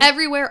mean,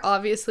 everywhere,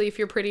 obviously, if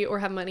you're pretty or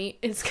have money,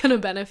 it's gonna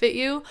benefit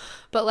you.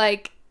 But,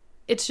 like...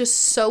 It's just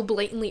so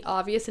blatantly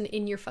obvious and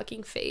in your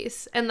fucking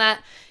face. And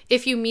that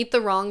if you meet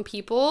the wrong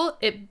people,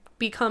 it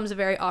becomes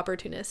very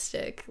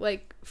opportunistic.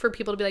 Like, for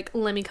people to be like,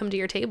 let me come to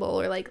your table.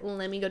 Or, like,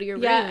 let me go to your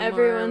room. Yeah,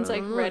 everyone's,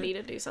 like, ready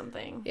to do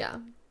something. Yeah.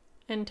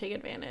 And take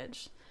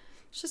advantage.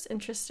 It's just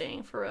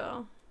interesting, for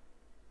real.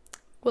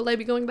 Will I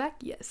be going back?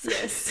 Yes.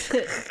 Yes.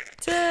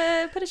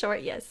 To put it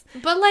short, yes.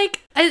 But,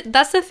 like,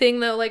 that's the thing,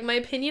 though. Like, my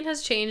opinion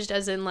has changed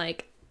as in,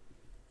 like,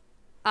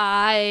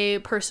 I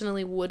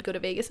personally would go to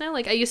Vegas now.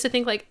 Like, I used to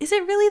think, like, is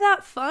it really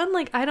that fun?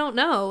 Like, I don't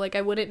know. Like,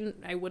 I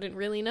wouldn't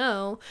really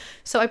know.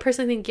 So I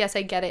personally think, yes,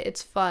 I get it.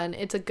 It's fun.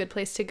 It's a good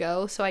place to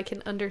go. So I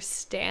can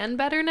understand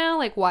better now,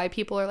 like, why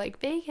people are like,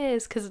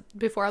 Vegas. Because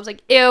before I was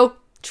like, ew,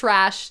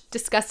 trash,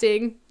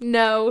 disgusting,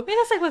 no. I mean,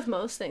 that's like with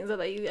most things that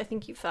I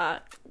think you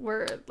thought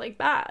were, like,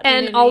 bad.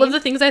 And you know all of the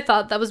things I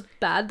thought that was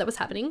bad that was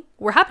happening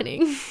were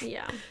happening.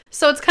 Yeah.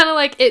 So it's kind of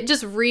like it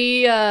just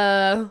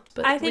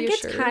I think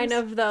it's kind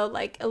of, though,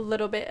 like, a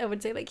little bit, I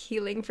would say, like,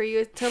 healing for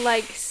you to,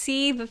 like,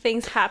 see the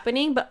things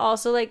happening, but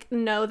also, like,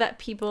 know that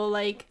people,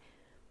 like,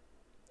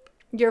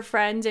 your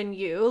friends and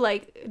you,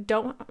 like,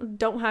 don't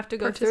have to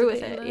go through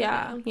with it.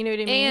 Yeah. You know what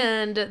I mean?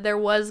 And there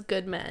was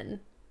good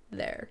men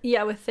there.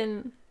 Yeah,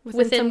 within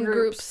some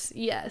groups.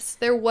 Yes,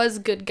 there was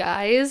good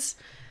guys.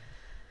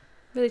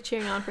 Really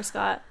cheering on for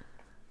Scott.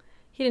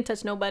 He didn't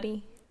touch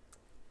nobody.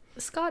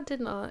 Scott did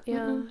not. Yeah,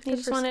 mm-hmm. He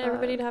just wanted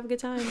everybody to have a good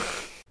time.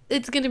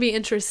 It's gonna be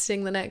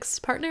interesting the next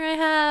partner I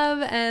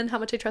have and how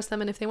much I trust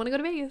them and if they want to go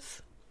to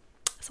Vegas.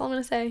 That's all I'm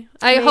gonna say.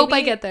 I hope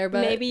I get there,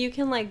 but maybe you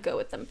can, like, go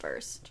with them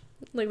first,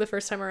 like, the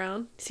first time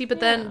around. See, but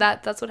then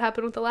that's what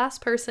happened with the last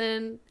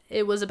person.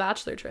 It was a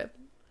bachelor trip.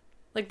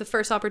 Like, the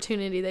first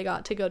opportunity they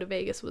got to go to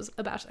Vegas was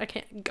a bachelor. I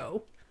can't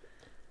go.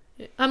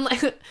 I'm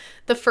like,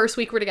 the first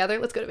week we're together,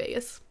 let's go to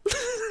Vegas.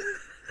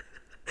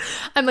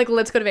 I'm like,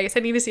 let's go to Vegas.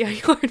 I need to see how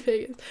you are in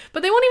Vegas.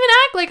 But they won't even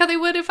act like how they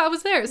would if I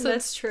was there. So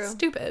that's true.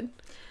 Stupid.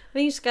 I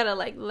think you just gotta,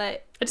 like, I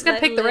just gotta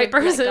pick the right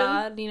person.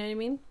 God, you know what I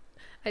mean?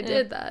 I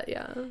did that,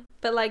 yeah.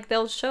 But, like,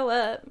 they'll show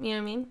up, you know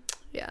what I mean?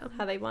 Yeah.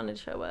 How they wanted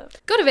to show up.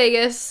 Go to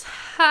Vegas.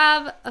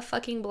 Have a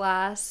fucking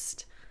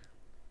blast.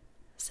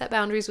 Set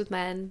boundaries with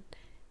men.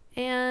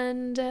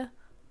 And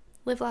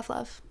live, laugh,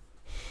 love.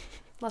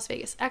 Las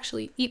Vegas.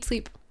 Actually, eat,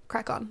 sleep,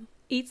 crack on.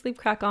 Eat, sleep,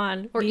 crack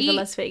on. Or Viva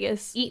Las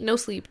Vegas. Eat, no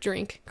sleep,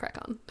 drink, crack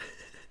on.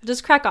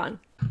 Just crack on.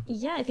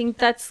 Yeah, I think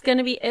that's going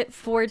to be it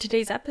for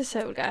today's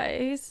episode,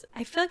 guys.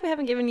 I feel like we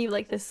haven't given you,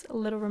 like, this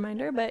little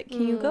reminder, but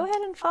can you go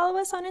ahead and follow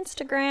us on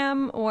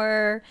Instagram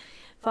or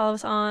follow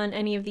us on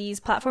any of these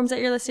platforms that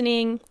you're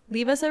listening?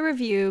 Leave us a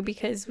review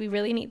because we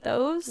really need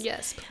those.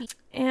 Yes, please.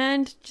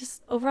 And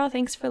just overall,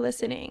 thanks for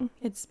listening.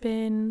 It's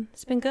been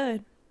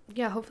good.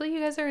 Yeah, hopefully you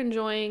guys are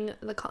enjoying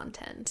the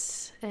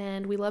content,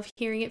 and we love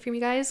hearing it from you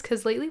guys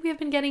because lately we have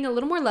been getting a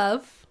little more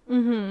love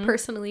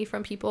personally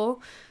from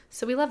people,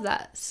 so we love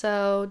that.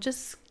 So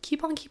just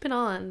keep on keeping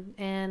on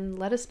and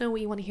let us know what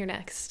you want to hear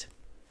next.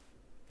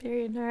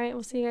 Period. All right,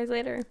 we'll see you guys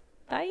later.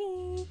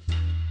 Bye.